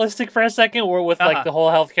be realistic for a second, or with like the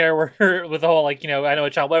whole healthcare worker, with the whole, like, you know, I know a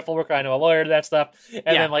child welfare worker, I know a lawyer, that stuff. And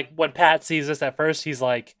then, like, when Pat sees this at first, he's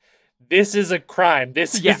like, this is a crime.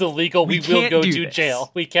 This is illegal. We will go to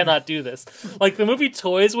jail. We cannot do this. Like, the movie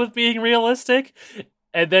toys with being realistic,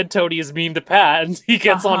 and then Tony is mean to Pat, and he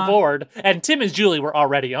gets on board. And Tim and Julie were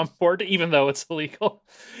already on board, even though it's illegal.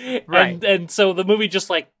 Right. And so the movie just,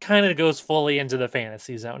 like, kind of goes fully into the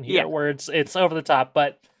fantasy zone here, where it's over the top,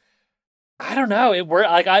 but I don't know.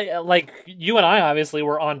 You and I obviously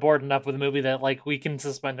were on board enough with the movie that, like, we can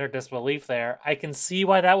suspend our disbelief there. I can see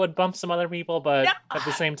why that would bump some other people, but at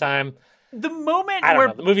the same time, the moment I don't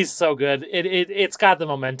know. The movie's so good. It's got the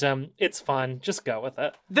momentum. It's fun. Just go with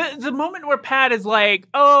it. The moment where Pat is like,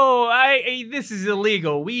 "Oh, this is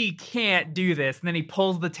illegal. We can't do this," and then he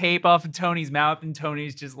pulls the tape off of Tony's mouth, and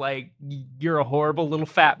Tony's just like, "You're a horrible little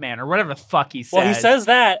fat man," or whatever the fuck he says. Well, he says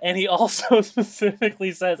that, and he also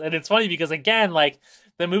specifically says, and it's funny because, again, like,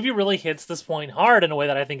 the movie really hits this point hard in a way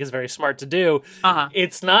that I think is very smart to do.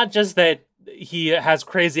 It's not just that he has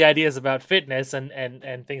crazy ideas about fitness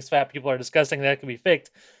and thinks fat people are disgusting that can be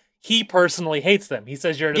fixed. He personally hates them. He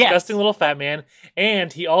says, "You're a disgusting little fat man."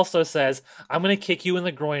 And he also says, "I'm going to kick you in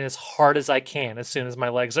the groin as hard as I can as soon as my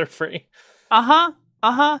legs are free."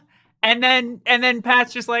 And then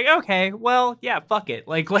Pat's just like, "Okay, well, yeah, fuck it.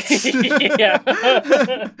 Like, let's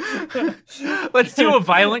let's do a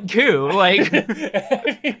violent coup." Like,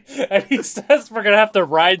 and he says, "We're gonna have to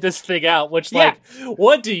ride this thing out." Which, like,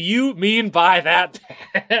 what do you mean by that?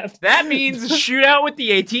 That means shootout with the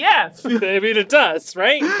ATF. I mean, it does,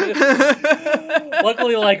 right?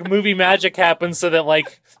 Luckily, like, movie magic happens so that,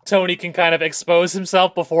 like, Tony can kind of expose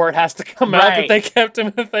himself before it has to come out that they kept him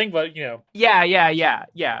in the thing. But, you know,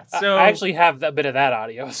 So I actually have a bit of that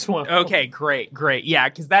audio as well. Okay, great. Yeah,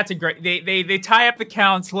 because that's a great. They tie up the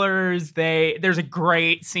counselors. There's a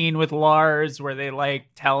great scene with Lars where they, like,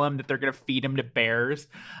 tell him that they're gonna feed him to bears,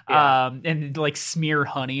 and, like, smear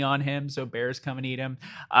honey on him so bears come and eat him.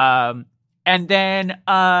 And then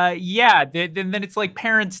then it's like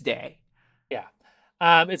Parents' Day. Yeah,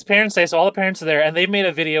 it's Parents' Day, so all the parents are there, and they've made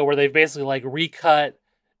a video where they've basically, like, recut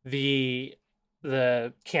the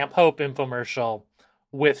Camp Hope infomercial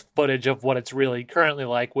with footage of what it's really currently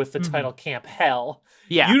like, with the title Camp Hell.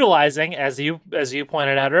 Utilizing, as you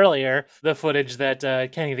pointed out earlier, the footage that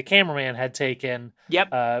Kenny the cameraman had taken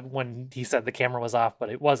when he said the camera was off, but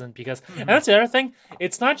it wasn't, because and that's the other thing.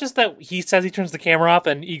 It's not just that he says he turns the camera off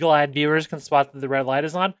and eagle-eyed viewers can spot that the red light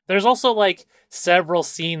is on. There's also, like, several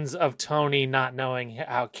scenes of Tony not knowing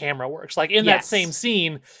how camera works. Like, in that same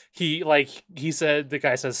scene, he said, the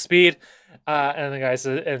guy says speed, and the guy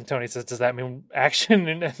says, and Tony says, "Does that mean action?"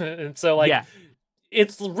 And so, like,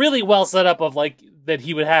 it's really well set up of, like, that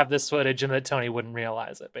he would have this footage and that Tony wouldn't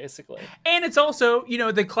realize it, basically. And it's also, you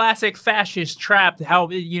know, the classic fascist trap, how,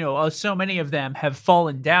 you know, so many of them have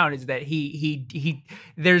fallen down, is that he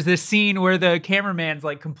there's this scene where the cameraman's,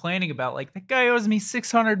 like, complaining about, like, "That guy owes me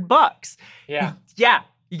 $600. Yeah.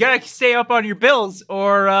 You gotta stay up on your bills,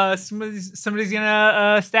 or somebody's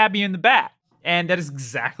gonna stab you in the back. And that is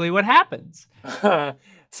exactly what happens.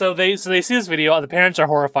 So they see this video. The parents are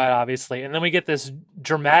horrified, obviously, and then we get this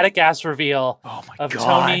dramatic ass reveal of God.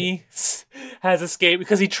 Tony has escaped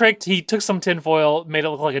because he took some tinfoil, made it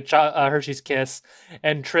look like a Hershey's Kiss,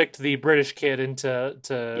 and tricked the British kid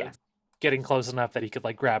into getting close enough that he could,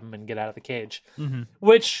 like, grab him and get out of the cage.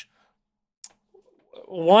 Which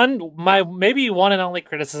maybe one and only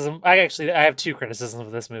criticism. I have two criticisms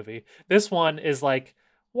of this movie. This one is, like,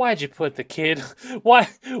 why'd you put the kid? Why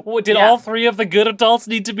did all three of the good adults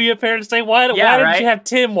need to be a Parents' Day? Why didn't you have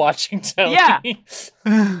Tim watching Tony?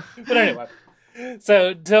 But anyway,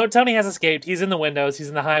 so Tony has escaped. He's in the windows. He's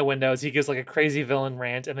in the high windows. He gives, like, a crazy villain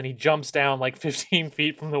rant, and then he jumps down, like, 15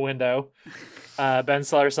 feet from the window. Ben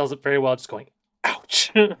Stiller sells it very well, just going,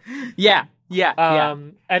 ouch. Yeah.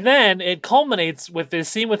 And then it culminates with this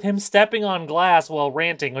scene with him stepping on glass while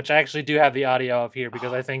ranting, which I actually do have the audio of here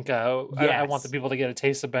because I think I want the people to get a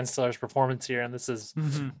taste of Ben Stiller's performance here, and this is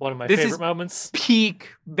one of my favorite moments. Peak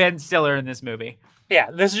Ben Stiller in this movie. Yeah,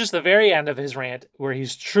 this is just the very end of his rant where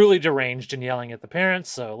he's truly deranged and yelling at the parents.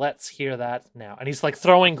 So let's hear that now. And he's like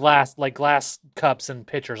throwing glass cups and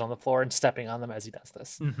pitchers on the floor and stepping on them as he does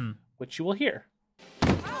this, which you will hear.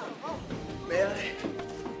 May I?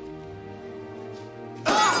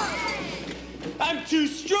 I'm too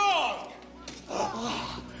strong!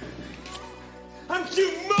 I'm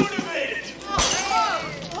too motivated!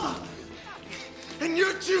 And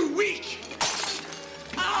you're too weak!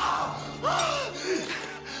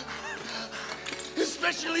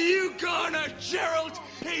 Especially you, Garner Gerald,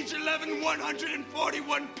 age 11,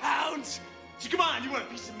 141 pounds. So come on, you want a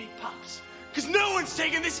piece of me, Pops? Because no one's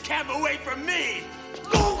taking this camp away from me!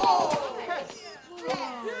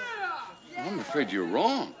 I'm afraid you're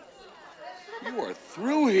wrong. You are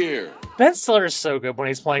through here. Ben Stiller is so good when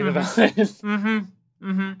he's playing the villain.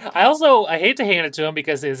 I hate to hand it to him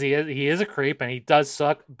because he is a creep and he does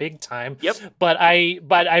suck big time. Yep. But I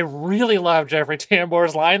really love Jeffrey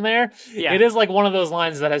Tambor's line there. Yeah. It is like one of those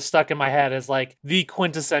lines that has stuck in my head as like the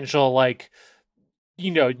quintessential like, you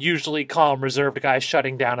know, usually calm, reserved guy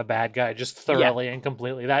shutting down a bad guy just thoroughly and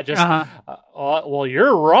completely. That just, well,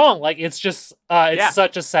 you're wrong. Like, it's just, it's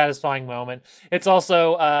such a satisfying moment. It's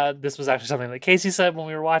also, this was actually something that Casey said when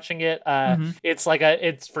we were watching it. It's like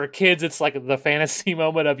it's for kids, it's like the fantasy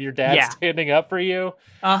moment of your dad standing up for you.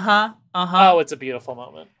 Oh, it's a beautiful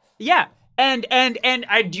moment. Yeah. And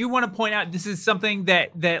I do want to point out this is something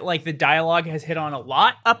that like the dialogue has hit on a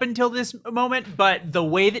lot up until this moment, but the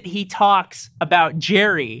way that he talks about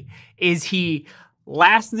Jerry is he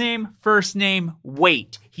last name, first name,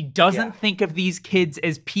 weight. He doesn't think of these kids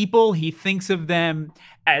as people. He thinks of them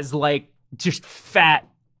as like just fat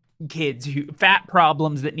kids fat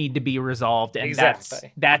problems that need to be resolved, and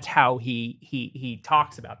that's how he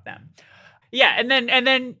talks about them. Yeah, and then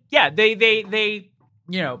they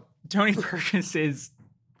you know, Tony Perkins is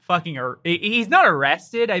fucking... he's not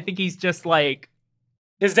arrested. I think he's just like...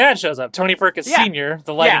 His dad shows up. Tony Perkins Sr.,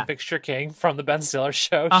 the lighting fixture king from the Ben Stiller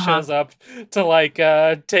show, shows up to like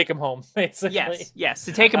take him home, basically. Yes,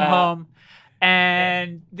 to take him home.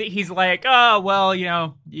 And he's like, oh, well, you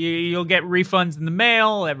know, you'll get refunds in the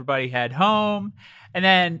mail. Everybody head home. And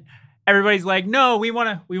then everybody's like, no, we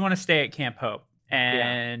want to stay at Camp Hope.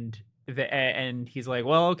 And... and he's like,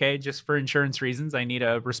 well, okay, just for insurance reasons, I need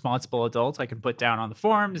a responsible adult I can put down on the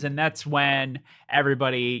forms. And that's when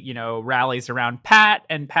everybody, you know, rallies around Pat,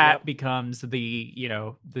 and Pat becomes the, you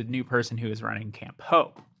know, the new person who is running Camp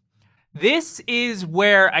Hope. This is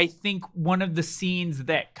where I think one of the scenes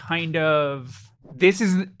that this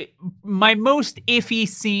is my most iffy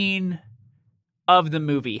scene of the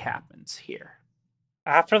movie happens here.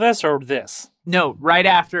 After this or this? No, right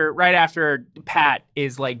after Pat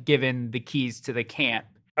is like given the keys to the camp.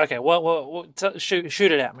 Okay, well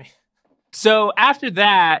shoot it at me. So after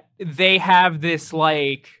that, they have this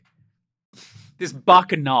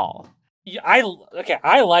bacchanal. Yeah, I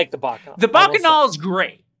like the bacchanal. The bacchanal is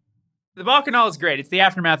great. The bacchanal is great. It's the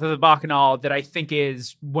aftermath of the bacchanal that I think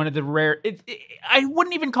is one of the rare. I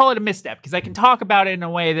wouldn't even call it a misstep because I can talk about it in a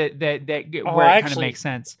way that where it kind of makes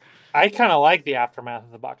sense. I kind of like the aftermath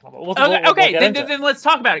of the bacchanal. Then let's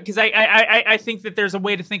talk about it because I think that there's a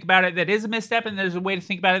way to think about it that is a misstep, and there's a way to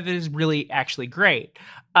think about it that is really actually great.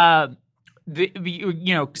 So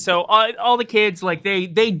all the kids like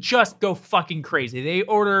they just go fucking crazy. They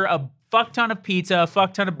order a fuck ton of pizza, a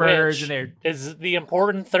fuck ton of burgers, and is the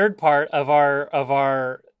important third part of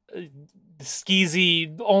our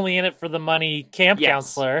skeezy, only in it for the money camp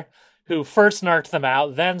counselor. Who first narked them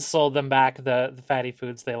out, then sold them back the fatty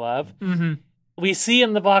foods they love. Mm-hmm. We see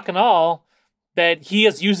in the bacchanal that he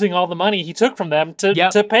is using all the money he took from them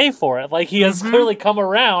to pay for it. Like he has clearly come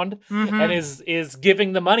around and is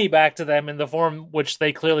giving the money back to them in the form which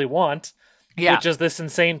they clearly want, which is this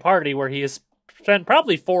insane party where he has spent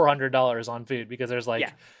probably $400 on food because there's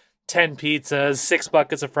 10 pizzas, 6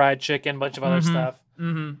 buckets of fried chicken, a bunch of other stuff.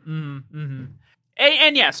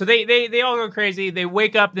 And so they all go crazy. They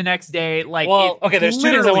wake up the next day. There's 2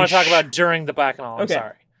 things I want to talk about during the bacchanal. I'm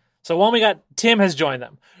sorry. So one, we got Tim has joined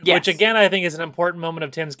them, which again I think is an important moment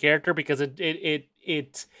of Tim's character because it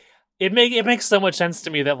makes so much sense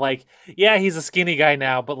to me that he's a skinny guy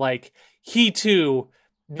now, but he too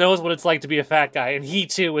knows what it's like to be a fat guy, and he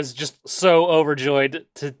too is just so overjoyed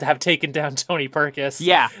to have taken down Tony Perkins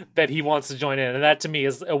that he wants to join in, and that to me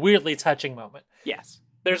is a weirdly touching moment. Yes.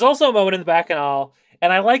 There's also a moment in the bacchanal,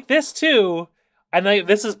 and I like this too, And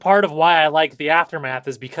this is part of why I like the aftermath,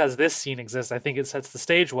 is because this scene exists. I think it sets the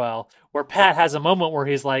stage well, where Pat has a moment where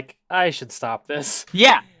he's like, I should stop this.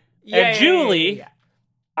 Yeah. And Julie,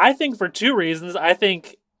 I think for two reasons. I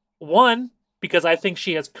think, one, because I think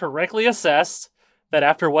she has correctly assessed that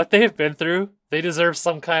after what they have been through, they deserve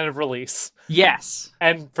some kind of release. Yes.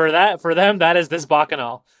 And for them, that is this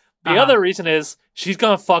bacchanal. The other reason is she's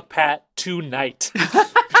gonna fuck Pat tonight.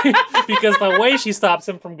 Because the way she stops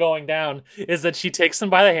him from going down is that she takes him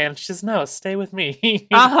by the hand. She says, no, stay with me.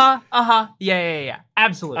 Yeah.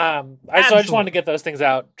 Absolutely. So I just wanted to get those things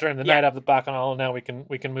out during the night of the bacchanal, and now we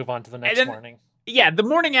can move on to the next morning. Yeah, the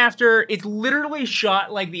morning after, it's literally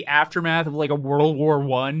shot like the aftermath of like a World War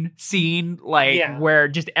I scene, where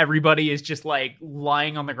just everybody is just like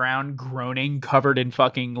lying on the ground, groaning, covered in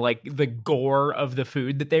fucking like the gore of the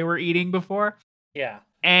food that they were eating before. Yeah.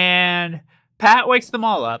 And Pat wakes them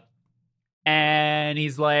all up, and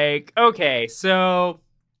he's like, okay, so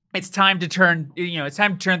it's time to turn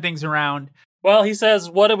things around. Well, he says,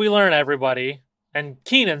 what did we learn, everybody? And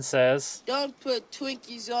Keenan says, don't put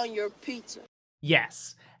Twinkies on your pizza.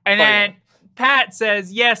 Yes. And then Pat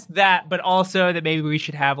says, yes, that, but also that maybe we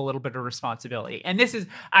should have a little bit of responsibility. And this is,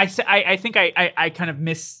 I think I kind of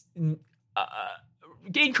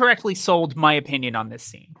incorrectly sold my opinion on this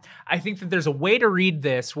scene. I think that there's a way to read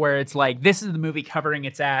this where it's like, this is the movie covering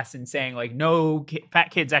its ass and saying like, no, fat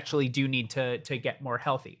kids actually do need to get more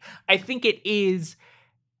healthy. I think it is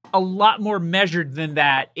a lot more measured than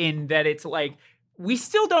that, in that it's like, we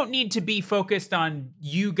still don't need to be focused on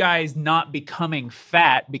you guys not becoming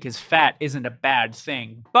fat, because fat isn't a bad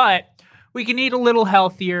thing, but we can eat a little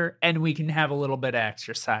healthier and we can have a little bit of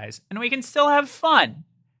exercise and we can still have fun.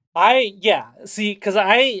 Because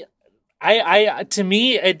to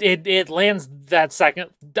me, it lands that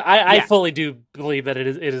second. I fully do believe that it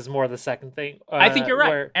is more the second thing. I think you're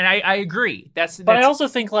right, and I agree. But I also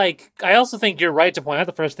think you're right to point out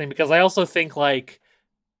the first thing, because I also think like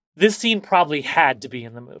this scene probably had to be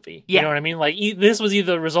in the movie. You know what I mean? Like this was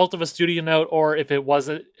either a result of a studio note, or if it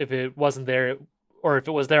wasn't there, or if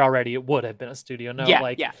it was there already, it would have been a studio note.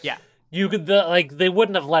 Yeah. You could they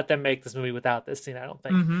wouldn't have let them make this movie without this scene, I don't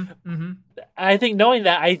think. I think knowing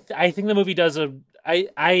that, I think the movie does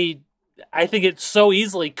I think it so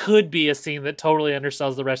easily could be a scene that totally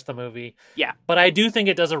undersells the rest of the movie. Yeah. But I do think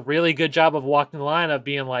it does a really good job of walking the line of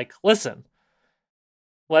being like, listen,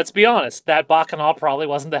 let's be honest, that bacchanal probably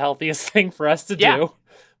wasn't the healthiest thing for us to do.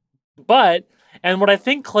 But, and what I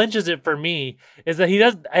think clinches it for me is that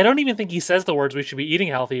I don't even think he says the words, we should be eating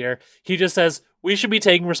healthier. He just says, we should be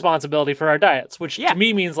taking responsibility for our diets, which to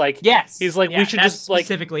me means like, he's like, we should just like,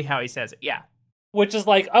 specifically how he says it. Yeah. Which is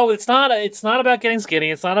like, oh, it's not about getting skinny.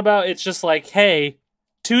 It's just like, hey,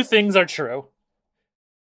 two things are true.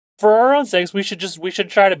 For our own sakes, we should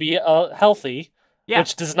try to be healthy. Yeah.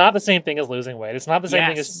 Which is not the same thing as losing weight. It's not the same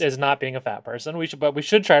thing as not being a fat person. But we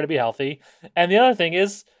should try to be healthy. And the other thing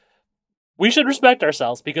is, we should respect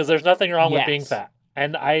ourselves, because there's nothing wrong with being fat.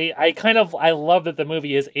 And I love that the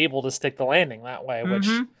movie is able to stick the landing that way, which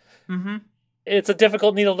it's a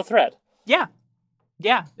difficult needle to thread. Yeah.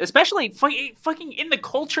 Yeah. Especially fucking in the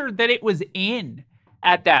culture that it was in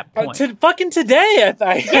at that point. Today,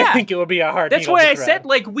 I think it would be a hard That's needle why to I thread. said,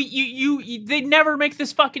 like, they'd never make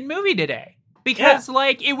this fucking movie today. Because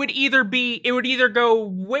like it would either go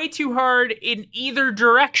way too hard in either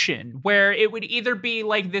direction, where it would either be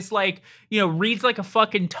like this, like, reads like a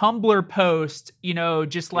fucking Tumblr post,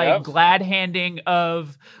 just like glad handing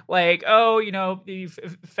of like, oh,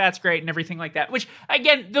 fat's great and everything like that, which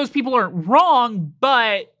again, those people aren't wrong,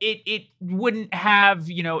 but it wouldn't have,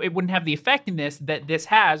 it wouldn't have the effectiveness that this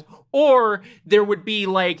has. Or there would be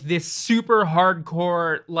like this super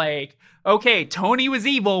hardcore, like, okay, Tony was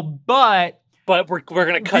evil, but we're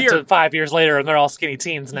going to cut to 5 years later and they're all skinny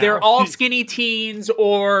teens now. They're all skinny teens,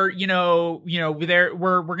 or,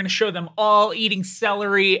 we're going to show them all eating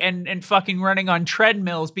celery and fucking running on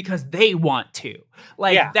treadmills because they want to.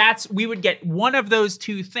 Like, we would get one of those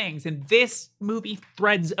two things, and this movie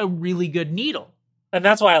threads a really good needle. And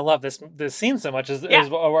that's why I love this scene so much, is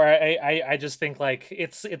where I just think like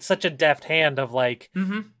it's such a deft hand of like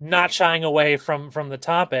not shying away from the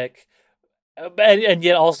topic, and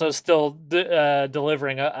yet also still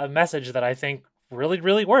delivering a message that I think really,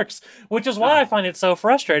 really works. Which is why I find it so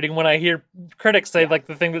frustrating when I hear critics say like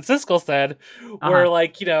the thing that Siskel said, where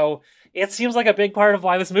like, it seems like a big part of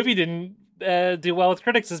why this movie didn't do well with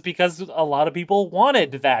critics is because a lot of people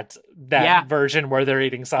wanted that version where they're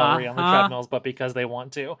eating celery on the treadmills, but because they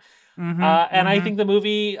want to. And I think the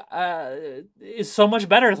movie is so much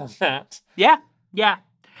better than that. Yeah.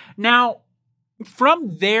 Now,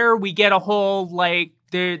 from there, we get a whole, like,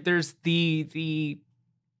 there's the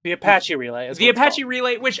Apache relay. Is the what it's Apache called.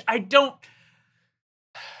 relay, which I don't.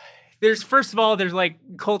 There's first of all, there's like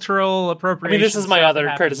cultural I appropriation. mean, this is my stuff other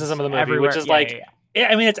that criticism of the movie, everywhere. which is Yeah, like, yeah, yeah.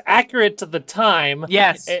 I mean, it's accurate to the time.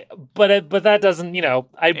 Yes. But that doesn't,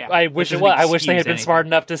 I wish it doesn't was. I wish they had excuse been anything. smart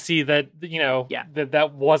enough to see that, Yeah.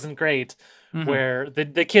 that wasn't great. Mhm. Where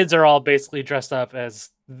the kids are all basically dressed up as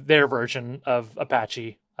their version of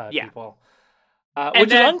Apache people.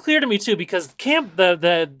 Which is unclear to me too, because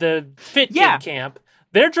the fit kid camp,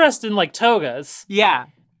 they're dressed in like togas. Yeah.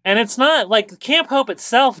 And it's not like Camp Hope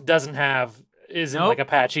itself isn't Nope. like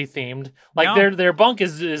Apache themed. Like No. their bunk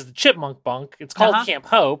is the chipmunk bunk. It's called Uh-huh. Camp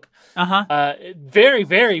Hope. Very,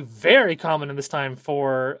 very, very common in this time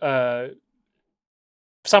for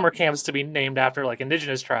summer camps to be named after like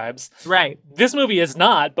indigenous tribes. Right. This movie is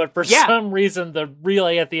not, but for Yeah. some reason the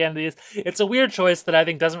relay at the end is it's a weird choice that I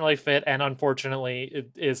think doesn't really fit, and unfortunately it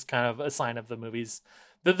is kind of a sign of the movie's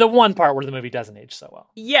the one part where the movie doesn't age so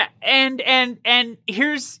well. Yeah, and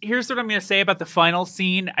here's what I'm gonna say about the final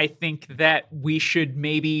scene. I think that we should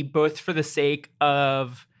maybe, both for the sake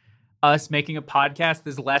of us making a podcast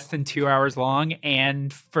that's less than 2 hours long,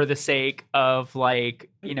 and for the sake of letting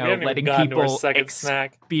people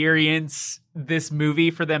experience this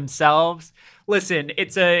movie for themselves. Listen,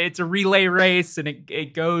 it's a relay race, and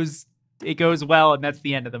it goes well, and that's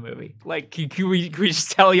the end of the movie. Like, can we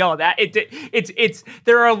just tell y'all that it's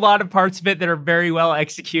there are a lot of parts of it that are very well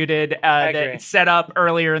executed, that set up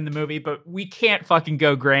earlier in the movie, but we can't fucking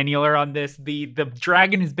go granular on this. The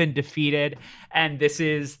dragon has been defeated, and this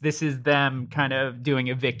is them kind of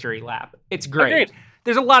doing a victory lap. It's great. Agreed.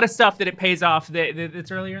 There's a lot of stuff that it pays off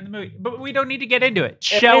that's earlier in the movie, but we don't need to get into it.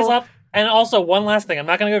 It pays off. And also, one last thing. I'm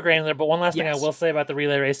not going to go granular, but one last thing I will say about the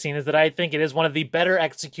relay race scene is that I think it is one of the better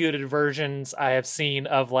executed versions I have seen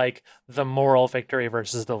of like the moral victory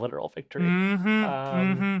versus the literal victory.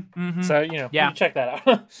 So, you check that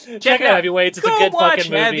out. Check out Heavyweights. It's Go a good watch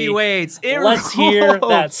fucking movie. Heavyweights. It Let's hear rules.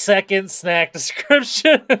 that second snack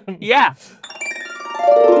description. Yeah.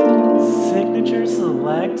 Signature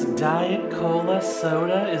Select Diet Cola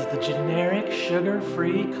Soda is the generic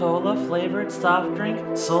sugar-free cola-flavored soft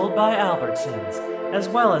drink sold by Albertsons, as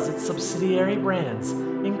well as its subsidiary brands,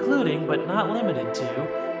 including but not limited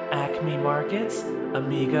to Acme Markets,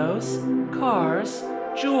 Amigos, Cars,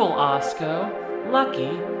 Jewel Osco,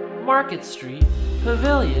 Lucky, Market Street,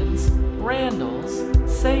 Pavilions, Randall's,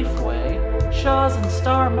 Safeway, Shaw's and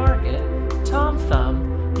Star Market, Tom Thumb,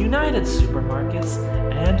 United Supermarkets,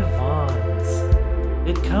 and Vons.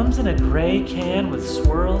 It comes in a gray can with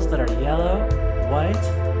swirls that are yellow, white,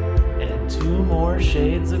 and 2 more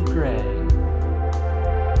shades of gray.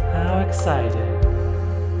 How exciting.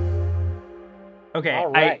 Okay,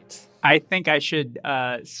 All right. I think I should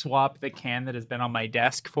swap the can that has been on my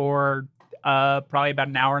desk for probably about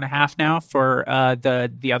an hour and a half now for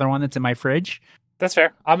the other one that's in my fridge. That's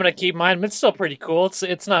fair. I'm gonna keep mine. It's still pretty cool.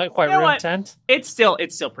 It's not quite You know room what? temp. It's still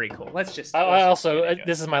pretty cool. Let's just. I also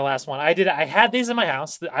this is my last one. I had these in my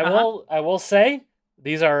house. I will say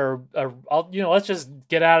these are let's just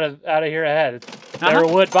get out of here ahead. Never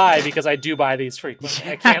would buy, because I do buy these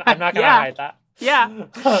frequently. I'm not gonna hide that. Yeah.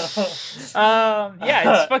 It's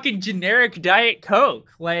fucking generic Diet Coke.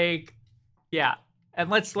 Like, yeah.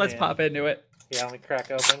 And let's pop into it. Yeah, let me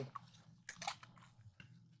crack open.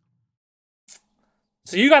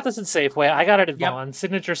 So you got this at Safeway. I got it at Vons.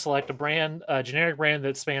 Signature Select, a brand, generic brand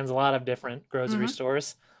that spans a lot of different grocery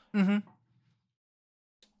stores. Mm-hmm.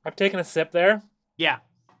 I've taken a sip there. Yeah.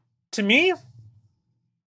 To me,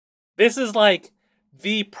 this is like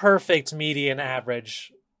the perfect median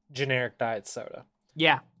average generic diet soda.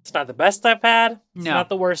 Yeah. It's not the best I've had. It's No. not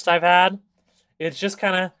the worst I've had. It's just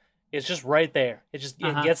right there. It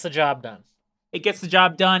gets the job done. It gets the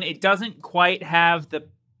job done. It doesn't quite have the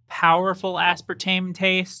powerful aspartame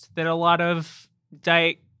taste that a lot of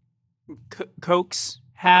Diet Cokes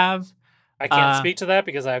have. I can't speak to that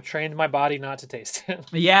because I've trained my body not to taste it.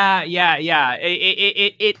 Yeah.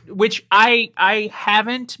 It which I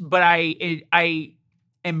haven't, but I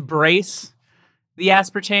embrace the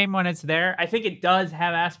aspartame when it's there. I think it does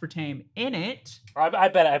have aspartame in it. I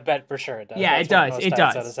bet for sure it does. Yeah, That's it what does. most It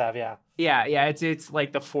diet does. sodas have, yeah. Yeah. It's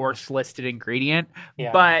like the 4th listed ingredient.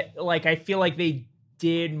 Yeah. But like, I feel like they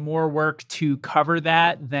did more work to cover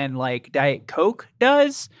that than like Diet Coke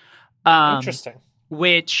does. Interesting.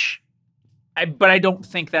 But I don't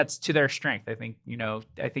think that's to their strength. I think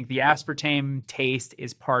the aspartame taste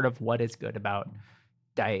is part of what is good about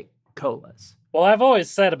Diet Colas. Well, I've always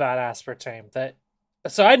said about aspartame that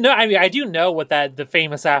So I know. I mean, I do know what the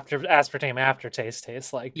famous aspartame aftertaste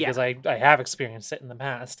tastes like because I have experienced it in the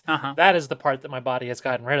past. That is the part that my body has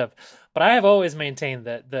gotten rid of. But I have always maintained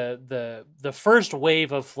that the first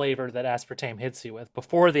wave of flavor that aspartame hits you with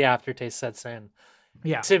before the aftertaste sets in,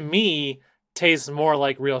 to me, tastes more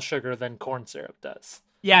like real sugar than corn syrup does.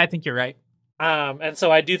 Yeah, I think you're right. And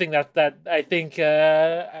so I do think that I think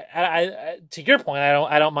I to your point,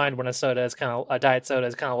 I don't mind when a diet soda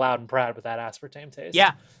is kind of loud and proud with that aspartame taste.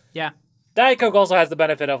 Yeah. Diet Coke also has the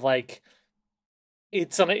benefit of like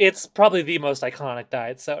it's probably the most iconic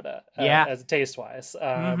diet soda as taste wise.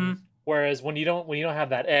 Whereas when you don't have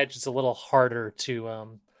that edge, it's a little harder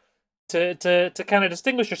to kind of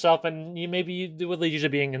distinguish yourself, and it would lead you to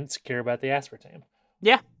being insecure about the aspartame.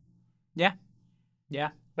 Yeah.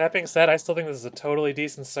 That being said, I still think this is a totally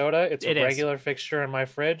decent soda. It's a regular fixture in my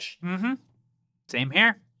fridge. Same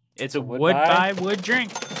here. It's a would buy, would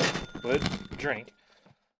drink. Would drink.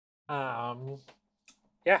 Yeah,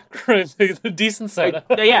 decent soda.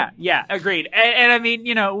 Yeah, agreed. And I mean,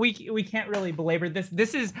 we can't really belabor this.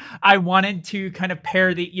 This is, I wanted to kind of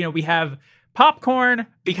pair we have popcorn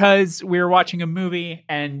because we were watching a movie,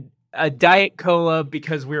 and a Diet Cola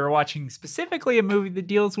because we were watching specifically a movie that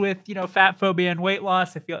deals with, fat phobia and weight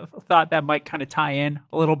loss. I thought that might kind of tie in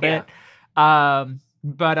a little bit. But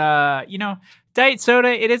diet soda,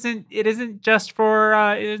 it isn't just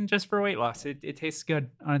for weight loss. It tastes good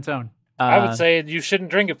on its own. I would say you shouldn't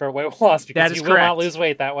drink it for weight loss because you will not lose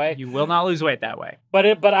weight that way. You will not lose weight that way.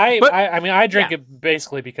 I drink it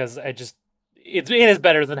basically because it is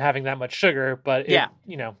better than having that much sugar, but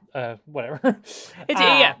whatever.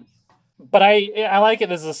 But I like it.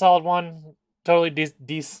 This is a solid one. Totally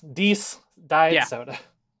decent diet soda.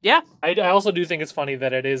 Yeah. I also do think it's funny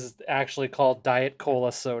that it is actually called Diet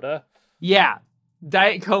Cola Soda. Yeah.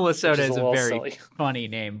 Diet Cola Soda is a very silly. Funny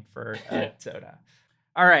name for soda.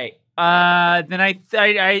 All right. Then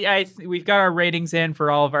we've got our ratings in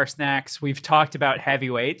for all of our snacks. We've talked about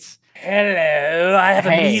heavyweights. Hello, I have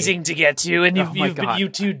a meeting to get to, and you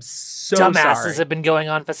two dumbasses have been going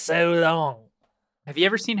on for so long. Have you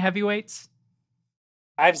ever seen Heavyweights?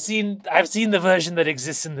 I've seen the version that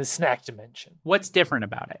exists in the snack dimension. What's different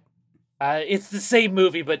about it? It's the same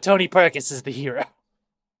movie, but Tony Perkis is the hero.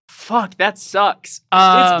 Fuck, that sucks.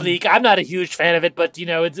 It's bleak. I'm not a huge fan of it, but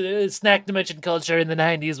it's snack dimension culture in the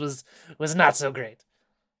 90s was not so great.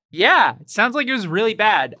 Yeah, it sounds like it was really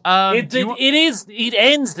bad. It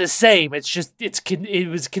ends the same. It's just it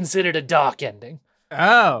was considered a dark ending.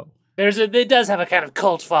 Oh. It does have a kind of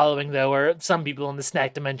cult following though, where some people in the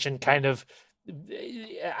snack dimension kind of,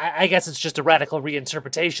 I guess it's just a radical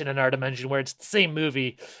reinterpretation in our dimension where it's the same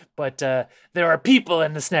movie, but there are people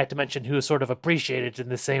in the snack dimension who sort of appreciate it in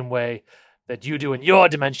the same way that you do in your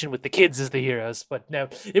dimension with the kids as the heroes. But no,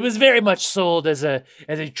 it was very much sold as a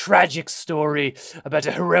tragic story about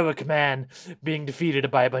a heroic man being defeated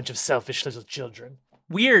by a bunch of selfish little children.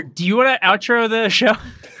 Weird. Do you want to outro the show?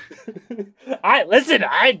 I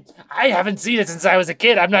haven't seen it since I was a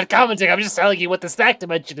kid. I'm not commenting. I'm just telling you what the snack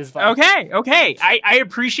dimension is for. Okay. I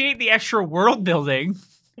appreciate the extra world building.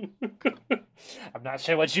 I'm not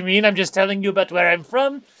sure what you mean. I'm just telling you about where I'm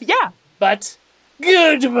from. Yeah. But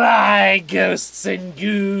goodbye, ghosts and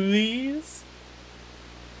ghoulies.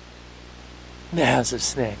 The House of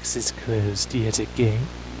Snacks is closed yet again.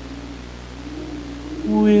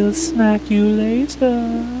 We'll snack you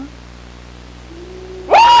later.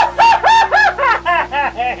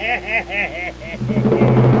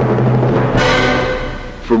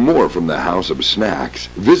 For more from the House of Snacks,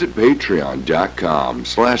 visit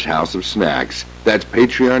patreon.com/House of Snacks. That's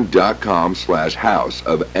patreon.com/House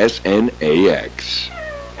of SNAX.